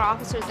there's a lot of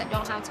officers that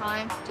don't have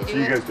time to do it. So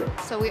you guys do it?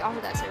 So we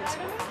offer that service.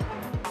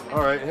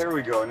 All right, here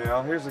we go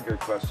now. Here's a good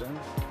question.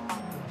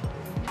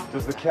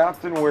 Does the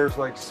captain wears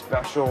like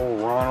special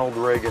Ronald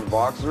Reagan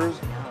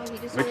boxers? No, he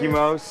just Mickey wears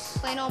Mouse?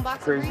 plain old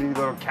box Crazy briefs.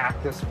 little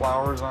cactus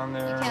flowers on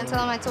there? You can't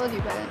tell him I told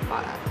you, but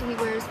he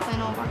wears plain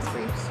old box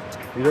briefs.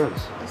 He does?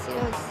 Yes, he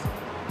does.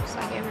 Just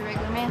like every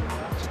regular man.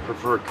 Does he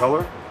prefer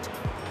color?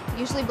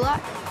 Usually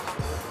black.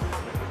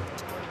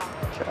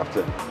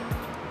 Captain.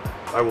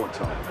 I won't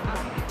tell him.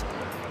 Okay.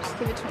 Just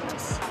give it between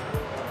us.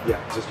 Yeah,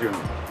 just you and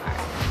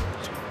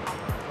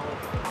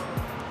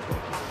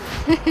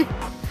me.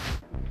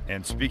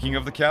 And speaking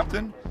of the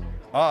captain,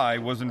 I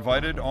was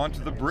invited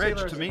onto the bridge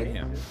to meet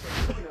him.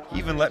 He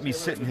even let me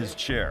sit in his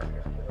chair,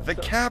 the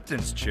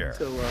captain's chair.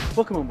 So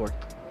welcome on board.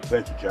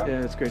 Thank you, Captain.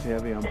 Yeah, it's great to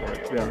have you on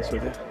board, to be honest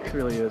with you. It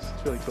really is.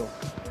 It's really cool.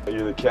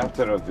 You're the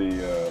captain of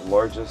the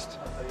largest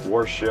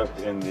warship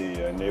in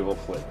the naval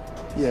fleet.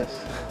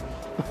 Yes.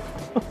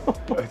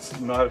 It's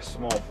not a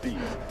small feat.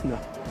 No.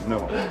 No.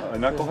 A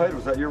knucklehead,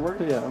 was that your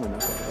word? Yeah, I'm a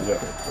knucklehead. Yeah.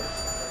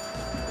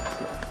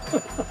 I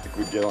think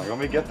we'd get along. You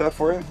want me to get that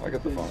for you? I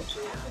got the phones.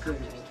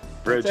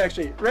 Bridge. It's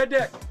actually red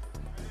deck.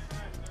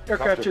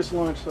 Aircraft Copter. just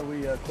launched, so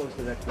we closed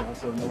the deck now,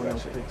 so no one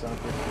else takes on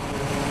here.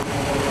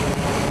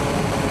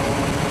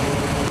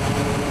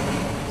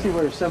 See,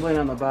 we're assembling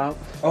on the bow.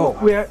 Oh.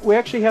 What we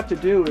actually have to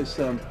do is,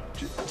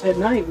 at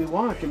night we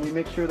walk and we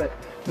make sure that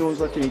no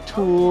one's left any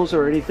tools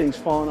or anything's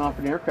falling off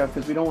an aircraft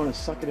because we don't want to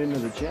suck it into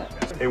the jet.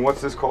 And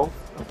what's this called?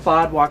 A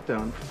FOD walk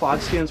down. FOD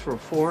stands for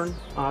Foreign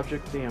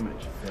Object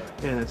Damage,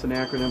 and it's an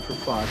acronym for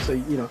FOD. So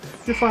you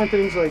find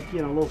things like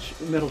little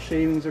metal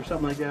shavings or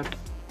something like that.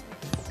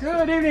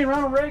 Good evening,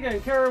 Ronald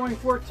Reagan, Carrier Wing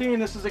 14.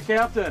 This is the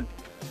captain.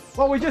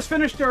 Well, we just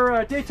finished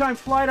our daytime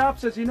flight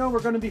ops. As you know, we're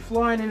going to be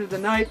flying into the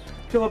night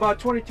till about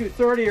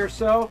 22:30 or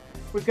so.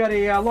 We've got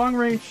a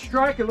long-range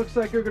strike. It looks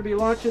like we're going to be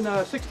launching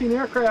 16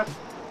 aircraft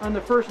on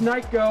the first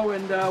night go,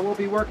 and we'll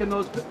be working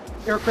those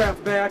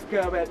aircraft back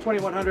at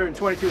 2100 and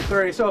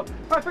 22:30. So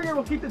I figure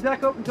we'll keep the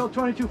deck open until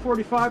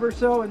 22:45 or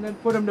so, and then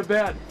put them to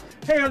bed.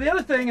 Hey, the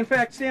other thing, in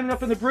fact, standing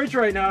up on the bridge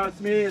right now with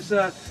me is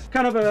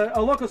kind of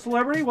a local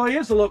celebrity. Well, he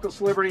is a local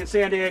celebrity in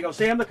San Diego.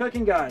 Sam, the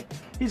cooking guy.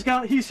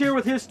 He's here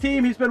with his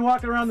team. He's been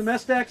walking around the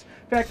mess decks.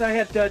 In fact, I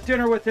had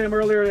dinner with him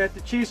earlier at the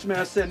Chiefs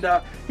Mess, and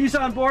he's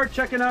on board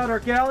checking out our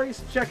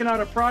galleys, checking out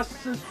our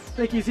processes. I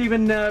think he's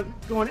even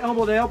going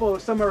elbow to elbow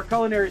with some of our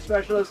culinary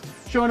specialists,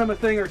 showing him a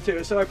thing or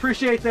two. So I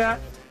appreciate that.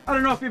 I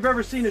don't know if you've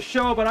ever seen a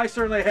show, but I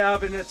certainly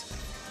have, and it's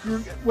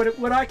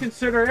what I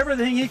consider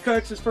everything he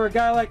cooks is for a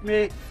guy like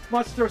me.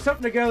 Wants to throw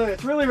something together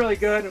that's really, really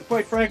good, and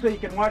quite frankly, you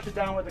can wash it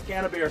down with a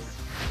can of beer.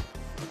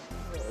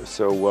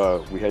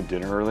 So we had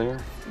dinner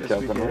earlier. Yes,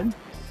 Captain we did.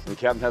 The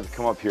captain had to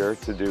come up here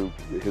to do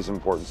his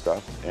important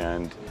stuff,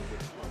 and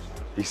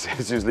he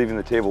says he was leaving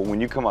the table. When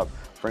you come up,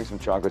 bring some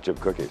chocolate chip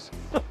cookies.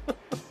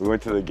 We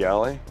went to the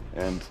galley,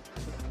 and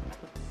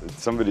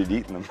somebody had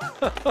eaten them.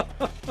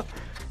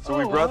 So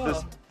we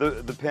brought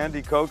the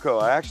Pandy Cocoa.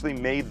 I actually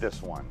made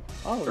this one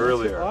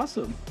earlier. That's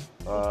awesome.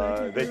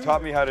 They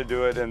taught me how to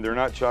do it, and they're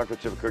not chocolate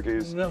chip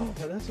cookies. No,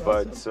 that's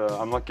but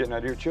awesome. I'm not getting out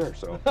of your chair,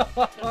 so.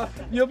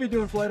 You'll be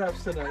doing flight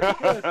ops tonight.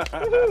 Good.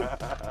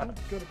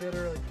 Go to bed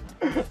early.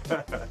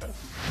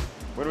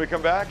 When we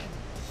come back,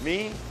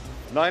 me,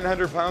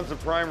 900 pounds of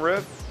prime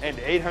rib, and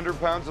 800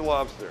 pounds of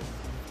lobster.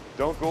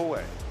 Don't go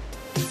away.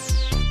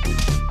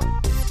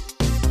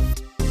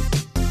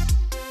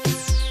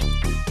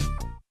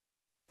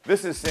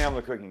 This is Sam,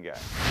 the cooking guy.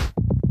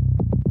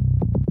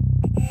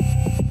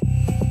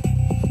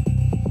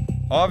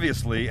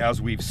 Obviously,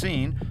 as we've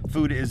seen,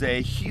 food is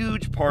a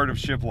huge part of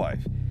ship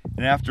life.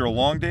 And after a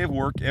long day of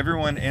work,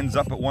 everyone ends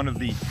up at one of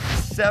the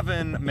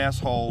 7 mess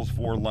halls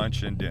for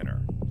lunch and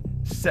dinner.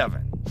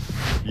 7.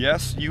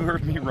 Yes, you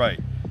heard me right.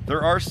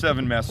 There are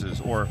 7 messes,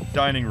 or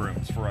dining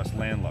rooms for us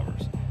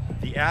landlubbers.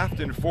 The aft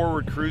and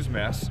forward cruise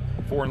mess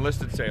for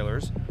enlisted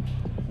sailors,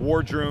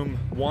 wardroom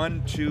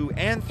 1, 2,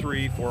 and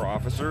 3 for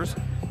officers,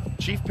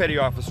 Chief Petty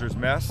Officer's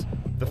mess,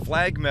 the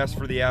flag mess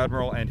for the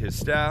Admiral and his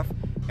staff,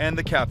 and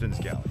the Captain's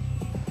galley.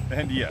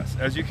 And yes,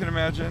 as you can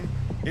imagine,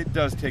 it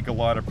does take a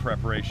lot of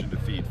preparation to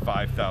feed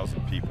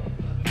 5,000 people.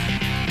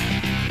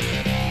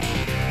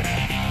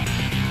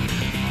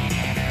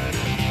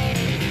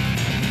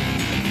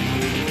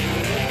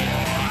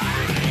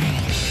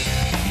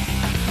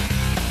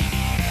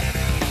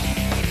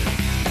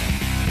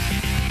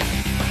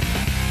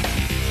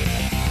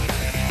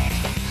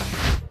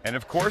 And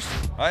of course,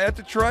 I had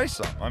to try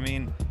some. I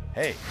mean,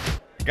 hey,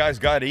 you guys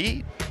gotta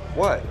eat.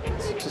 What?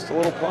 It's just a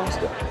little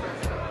pasta.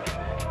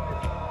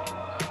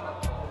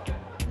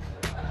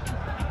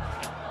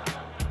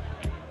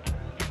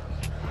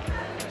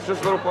 It's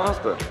just a little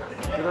pasta.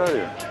 Get out of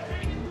here.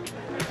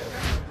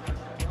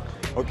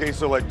 Okay,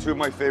 so like two of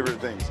my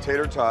favorite things,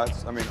 tater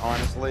tots. I mean,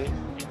 honestly,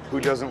 who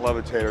doesn't love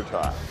a tater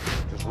tot?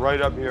 Just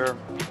right up here,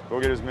 go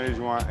get as many as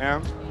you want.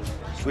 And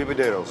sweet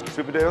potatoes.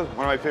 Sweet potatoes,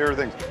 one of my favorite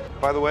things.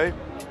 By the way,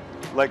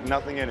 like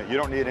nothing in it. You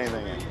don't need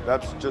anything in it.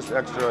 That's just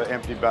extra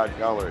empty bad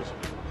calories.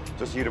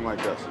 Just eat them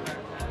like this.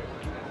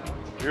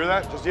 You hear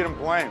that? Just eat them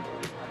plain.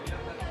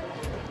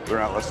 They're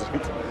not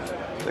listening to me.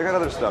 They got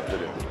other stuff to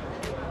do.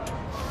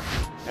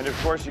 And of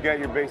course, you got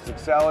your basic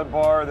salad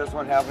bar. This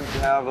one happens to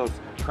have those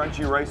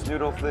crunchy rice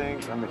noodle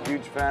things. I'm a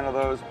huge fan of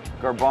those.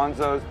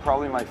 Garbanzos,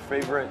 probably my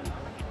favorite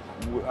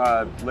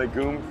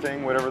legume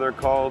thing, whatever they're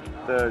called.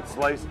 The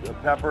sliced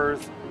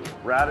peppers,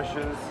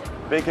 radishes,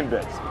 bacon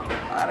bits.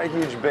 Not a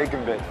huge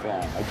bacon bit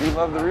fan. I do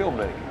love the real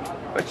bacon.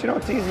 But you know,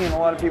 it's easy and a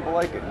lot of people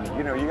like it. And,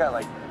 you know, you got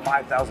like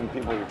 5,000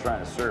 people you're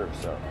trying to serve,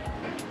 so.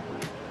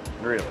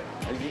 Really.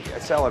 A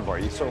salad bar,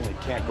 you certainly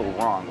can't go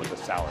wrong with a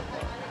salad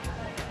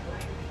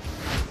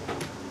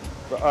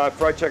bar.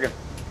 Fried chicken.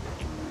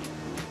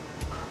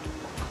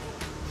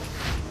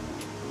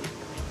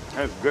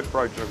 That's good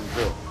fried chicken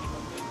too.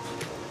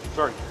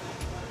 Sorry.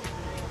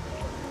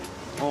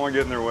 I don't want to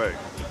get in their way.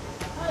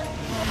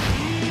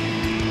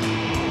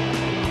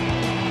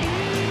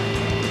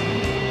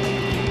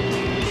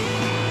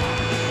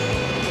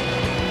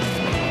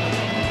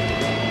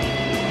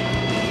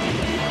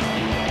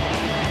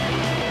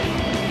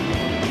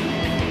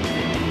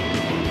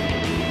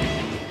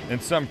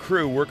 And some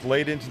crew work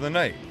late into the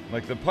night,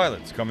 like the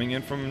pilots coming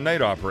in from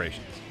night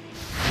operations.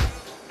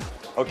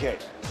 Okay,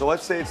 so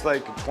let's say it's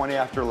like 20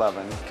 after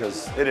 11,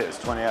 because it is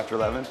 20 after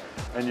 11,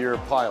 and you're a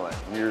pilot.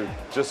 You're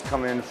just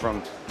come in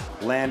from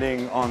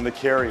landing on the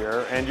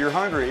carrier, and you're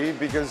hungry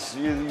because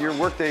your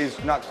workday's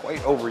not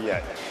quite over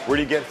yet. Where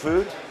do you get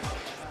food?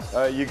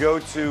 You go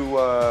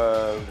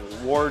to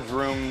Ward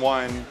Room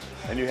 1,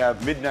 and you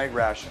have midnight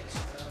rations,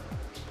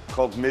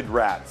 called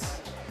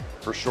mid-rats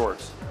for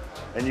shorts.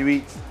 And you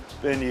eat,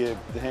 and you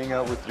hang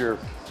out with your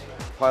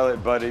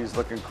pilot buddies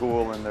looking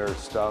cool in their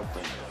stuff.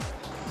 And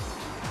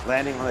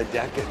landing on the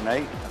deck at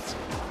night, that's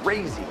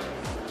crazy.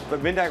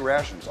 But midnight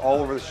rations all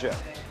over the ship,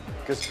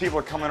 because people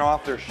are coming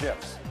off their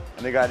shifts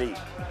and they gotta eat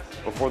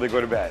before they go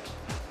to bed.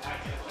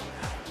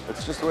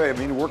 It's just the way, I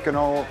mean, working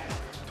all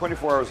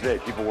 24 hours a day,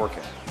 people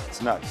working.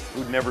 It's nuts.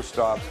 Food never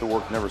stops, the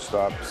work never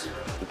stops,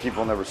 the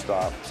people never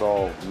stop. It's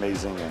all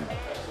amazing and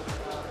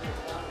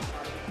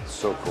it's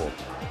so cool.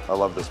 I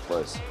love this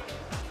place.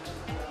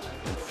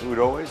 And food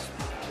always,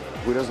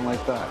 who doesn't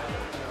like that?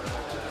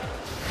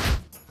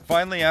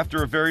 Finally,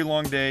 after a very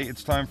long day,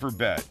 it's time for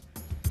bed.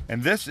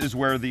 And this is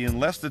where the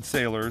enlisted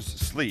sailors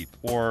sleep,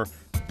 or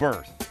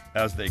berth,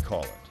 as they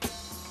call it.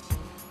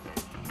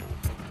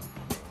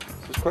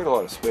 There's quite a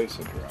lot of space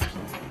up here,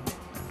 actually.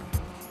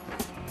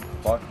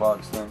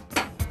 Lockbox thing.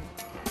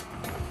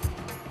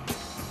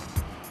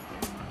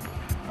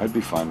 I'd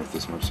be fine with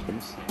this much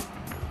space.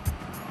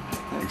 I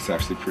think it's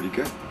actually pretty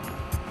good.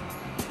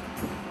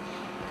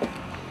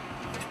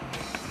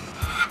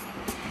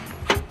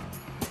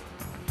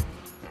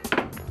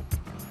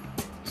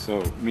 So,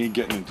 me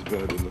getting into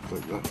bed would look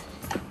like that.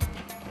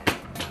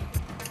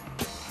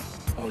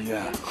 Oh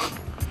yeah,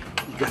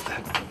 you got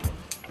that.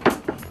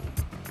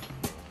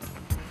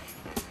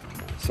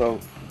 So,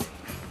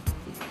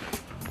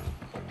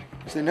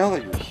 see, now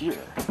that you're here,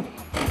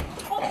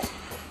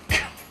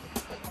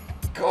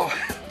 God.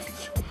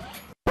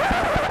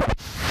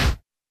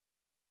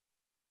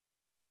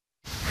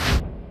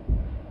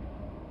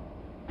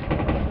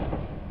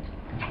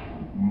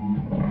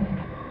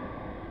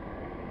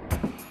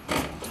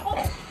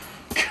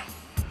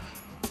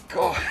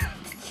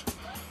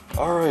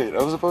 All right,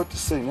 I was about to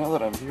say, now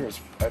that I'm here,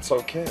 that's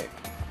okay.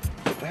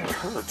 But that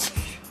hurts.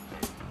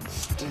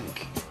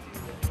 Stink.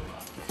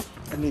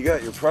 And you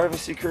got your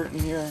privacy curtain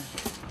here.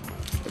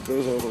 It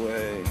goes all the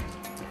way.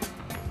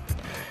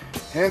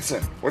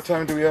 Hanson, what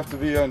time do we have to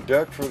be on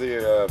deck for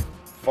the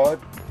FOD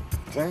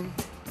thing?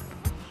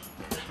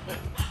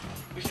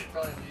 We should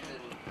probably leave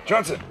it.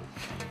 Johnson!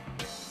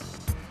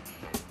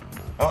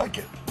 I like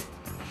it.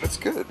 That's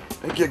good.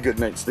 I get a good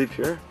night's sleep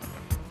here.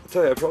 I'll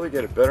tell you, I probably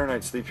get a better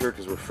night's sleep here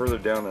because we're further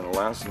down than the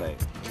last night,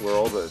 where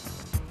all the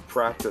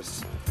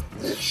practice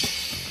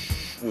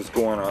was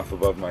going off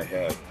above my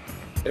head.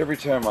 Every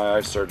time my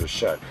eyes started to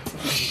shut,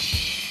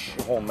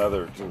 a whole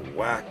nother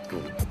whack.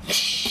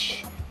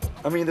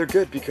 I mean, they're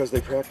good because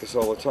they practice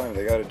all the time.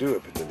 They got to do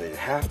it, but they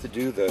have to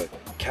do the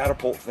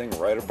catapult thing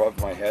right above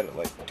my head at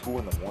like 2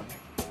 in the morning.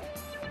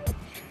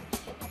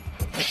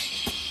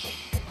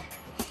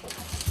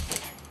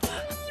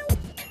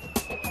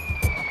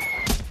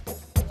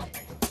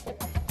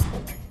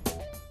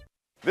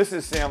 This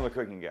is Sam the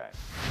Cooking Guy.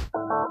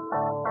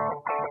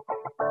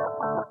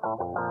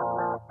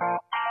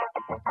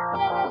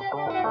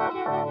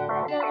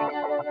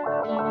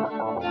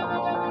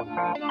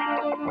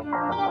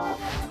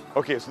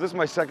 Okay, so this is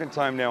my second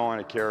time now on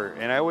a carrier,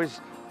 and I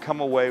always come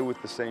away with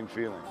the same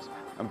feelings.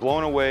 I'm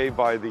blown away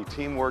by the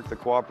teamwork, the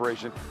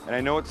cooperation, and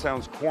I know it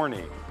sounds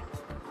corny,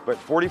 but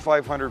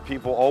 4,500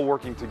 people all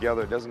working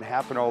together, it doesn't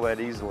happen all that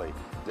easily.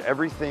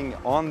 Everything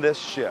on this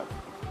ship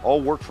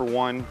all work for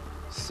one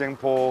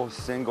simple,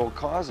 single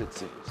cause, it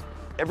seems.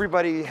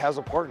 Everybody has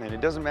a part in it.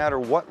 It doesn't matter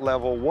what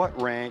level, what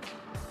rank,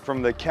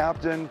 from the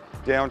captain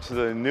down to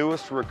the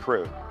newest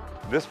recruit.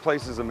 This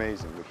place is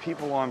amazing. The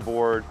people on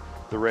board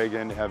the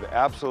Reagan have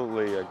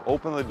absolutely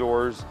opened the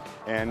doors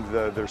and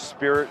their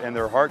spirit and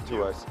their heart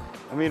to us.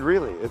 I mean,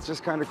 really, it's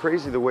just kind of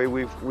crazy the way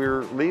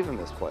we're leaving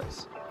this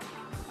place.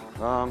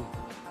 I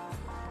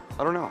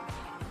don't know.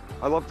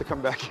 I'd love to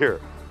come back here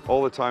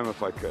all the time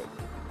if I could.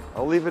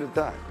 I'll leave it at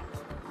that.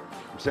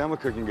 I'm Sam the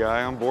Cooking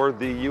Guy on board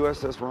the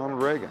USS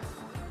Ronald Reagan.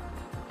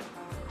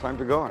 Time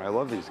to go, and I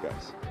love these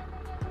guys.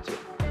 That's it.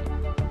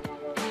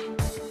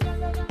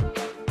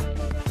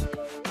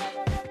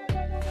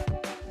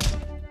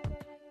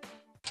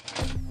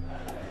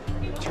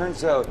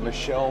 Turns out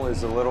Michelle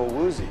is a little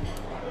woozy.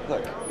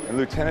 Look, and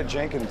Lieutenant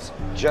Jenkins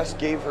just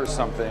gave her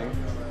something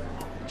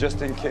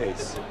just in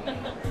case.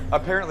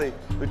 Apparently,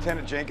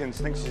 Lieutenant Jenkins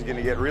thinks she's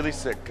gonna get really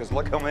sick because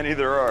look how many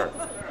there are.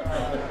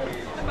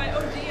 My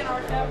OG in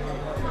our family.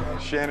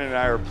 Shannon and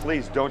I are,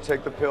 please don't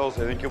take the pills.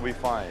 I think you'll be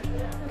fine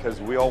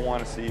because we all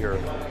want to see her.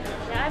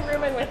 Yeah, I'm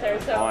rooming with her,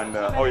 so on,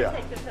 oh yeah.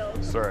 Take the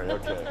pills. Sorry,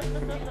 okay.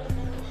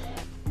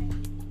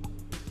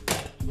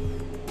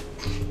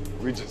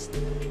 We just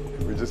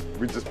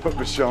put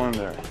Michelle in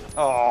there.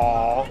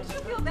 Oh.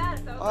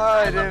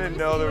 I didn't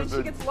know there was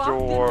a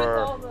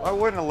door. I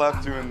wouldn't have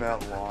left you in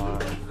that long.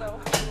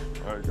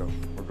 There you go.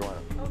 We're going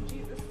up. Oh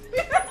Jesus.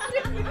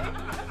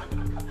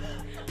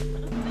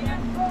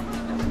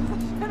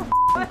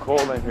 It's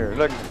cold in here.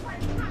 Look.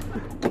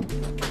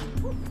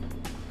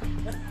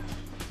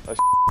 That's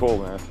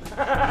cold, man.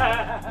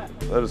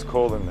 That is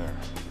cold in there.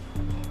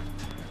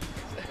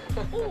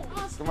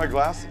 Look at my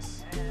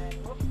glasses.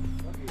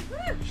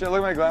 Shit, look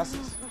at my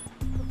glasses.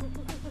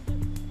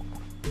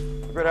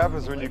 Look what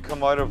happens when you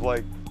come out of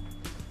like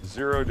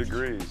 0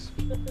 degrees.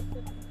 You're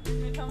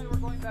gonna tell me we're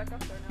going back up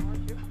there now,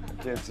 aren't you? I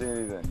can't see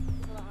anything.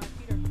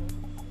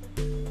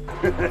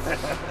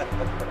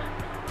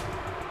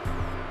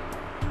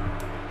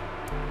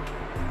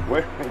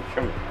 Wait,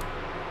 come here.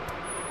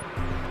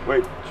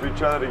 Wait, should we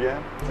try that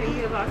again? So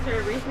you a boxer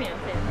or brief man,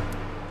 Sam?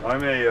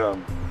 I'm a,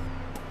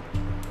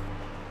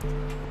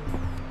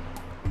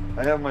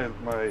 I have my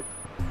You're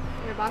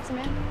a boxer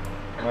man?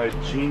 my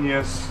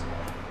genius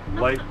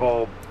light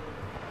bulb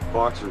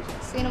boxers.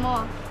 Seen them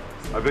all.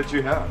 I bet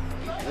you have.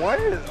 What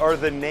are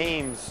the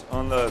names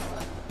on the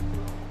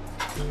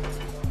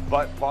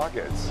butt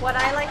pockets? What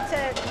I like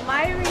to,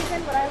 my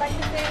reason, what I like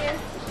to say is,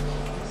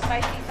 if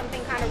I see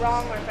something kind of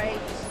wrong, or if I,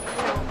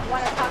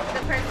 want to talk to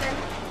the person,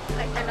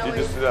 I can You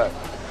always. just do that.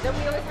 Then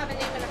we always have a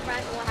name in the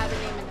front, and we'll have a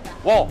name in the back.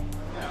 Whoa!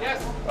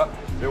 Yes.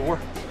 It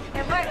worked.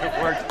 It worked.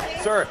 It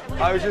worked. Sorry,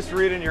 I was just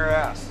reading your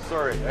ass.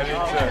 Sorry, I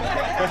didn't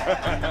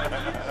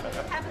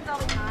It happens all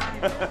the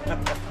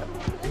time.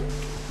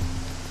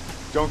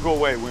 Don't go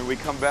away. When we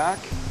come back,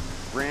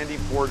 Brandy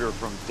Porter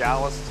from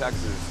Dallas,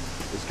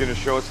 Texas is going to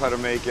show us how to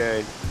make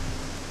a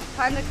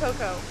Panna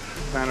cocoa.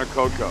 panna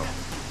cocoa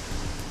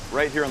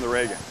right here on the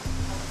Reagan.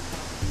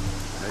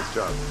 Nice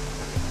job.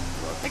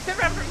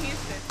 Except I'm from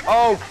Houston.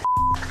 Oh,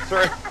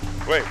 sorry.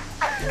 Wait.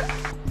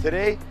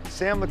 Today,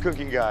 Sam the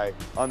Cooking Guy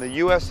on the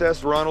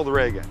USS Ronald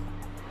Reagan.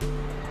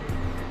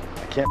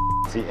 I can't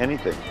see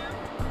anything,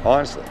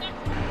 honestly.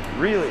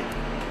 Really?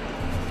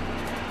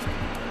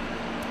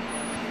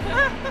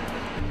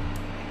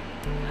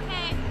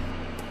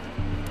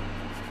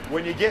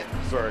 When you get,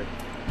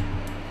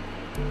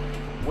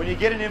 when you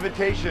get an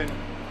invitation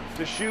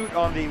to shoot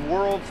on the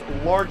world's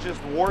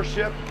largest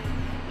warship,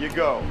 you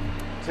go.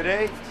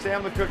 Today,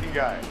 Sam the Cooking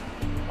Guy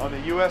on the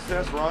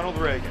USS Ronald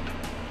Reagan.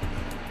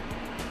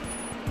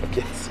 I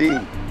can't see.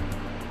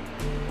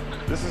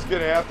 This is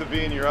gonna have to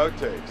be in your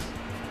outtakes.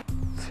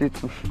 See,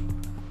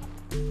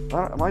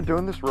 am I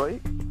doing this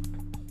right?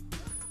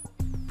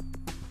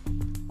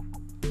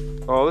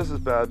 Oh, this is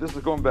bad. This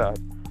is going bad.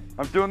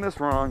 I'm doing this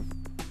wrong.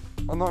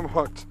 I know I'm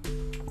hooked.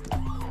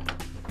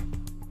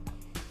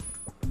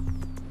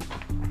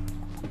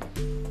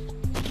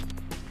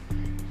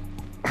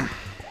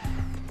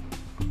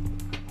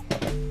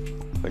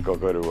 I think I'll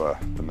go to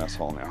the mess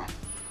hall now.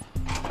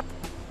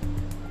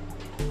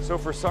 So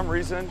for some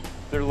reason,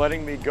 they're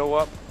letting me go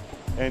up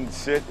and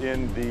sit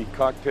in the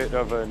cockpit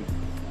of an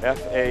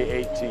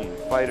FA-18,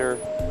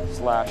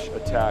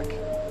 fighter/attack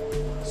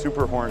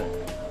Super Hornet.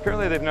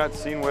 Apparently they've not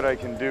seen what I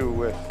can do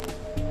with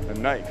a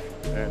knife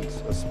and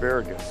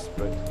asparagus,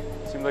 but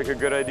it seemed like a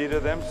good idea to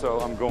them, so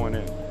I'm going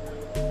in.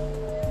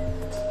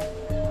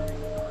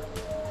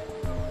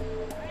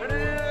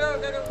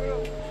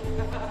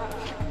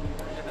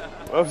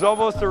 It was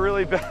almost a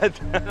really bad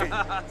day.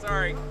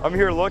 Sorry. I'm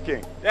here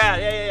looking.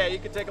 Yeah, you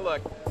can take a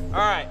look. All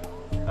right.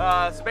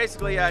 So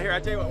basically, here, I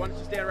tell you what, why don't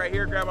you stand right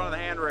here, grab onto the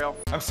handrail.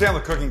 I'm Sam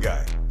the Cooking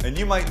Guy, and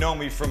you might know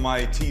me from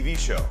my TV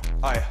show.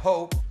 I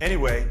hope.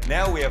 Anyway,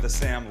 now we have the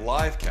Sam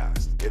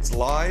Livecast. It's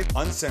live,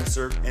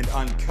 uncensored, and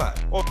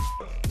uncut. Oh,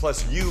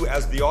 plus you,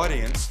 as the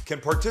audience, can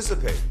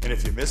participate. And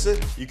if you miss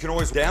it, you can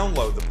always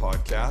download the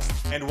podcast.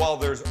 And while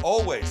there's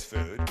always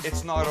food,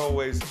 it's not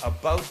always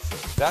about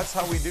food. That's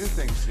how we do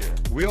things here.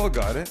 We all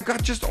got it.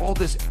 Got just all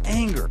this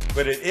anger.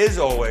 But it is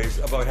always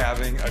about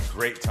having a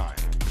great time.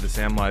 The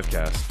Sam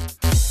Livecast.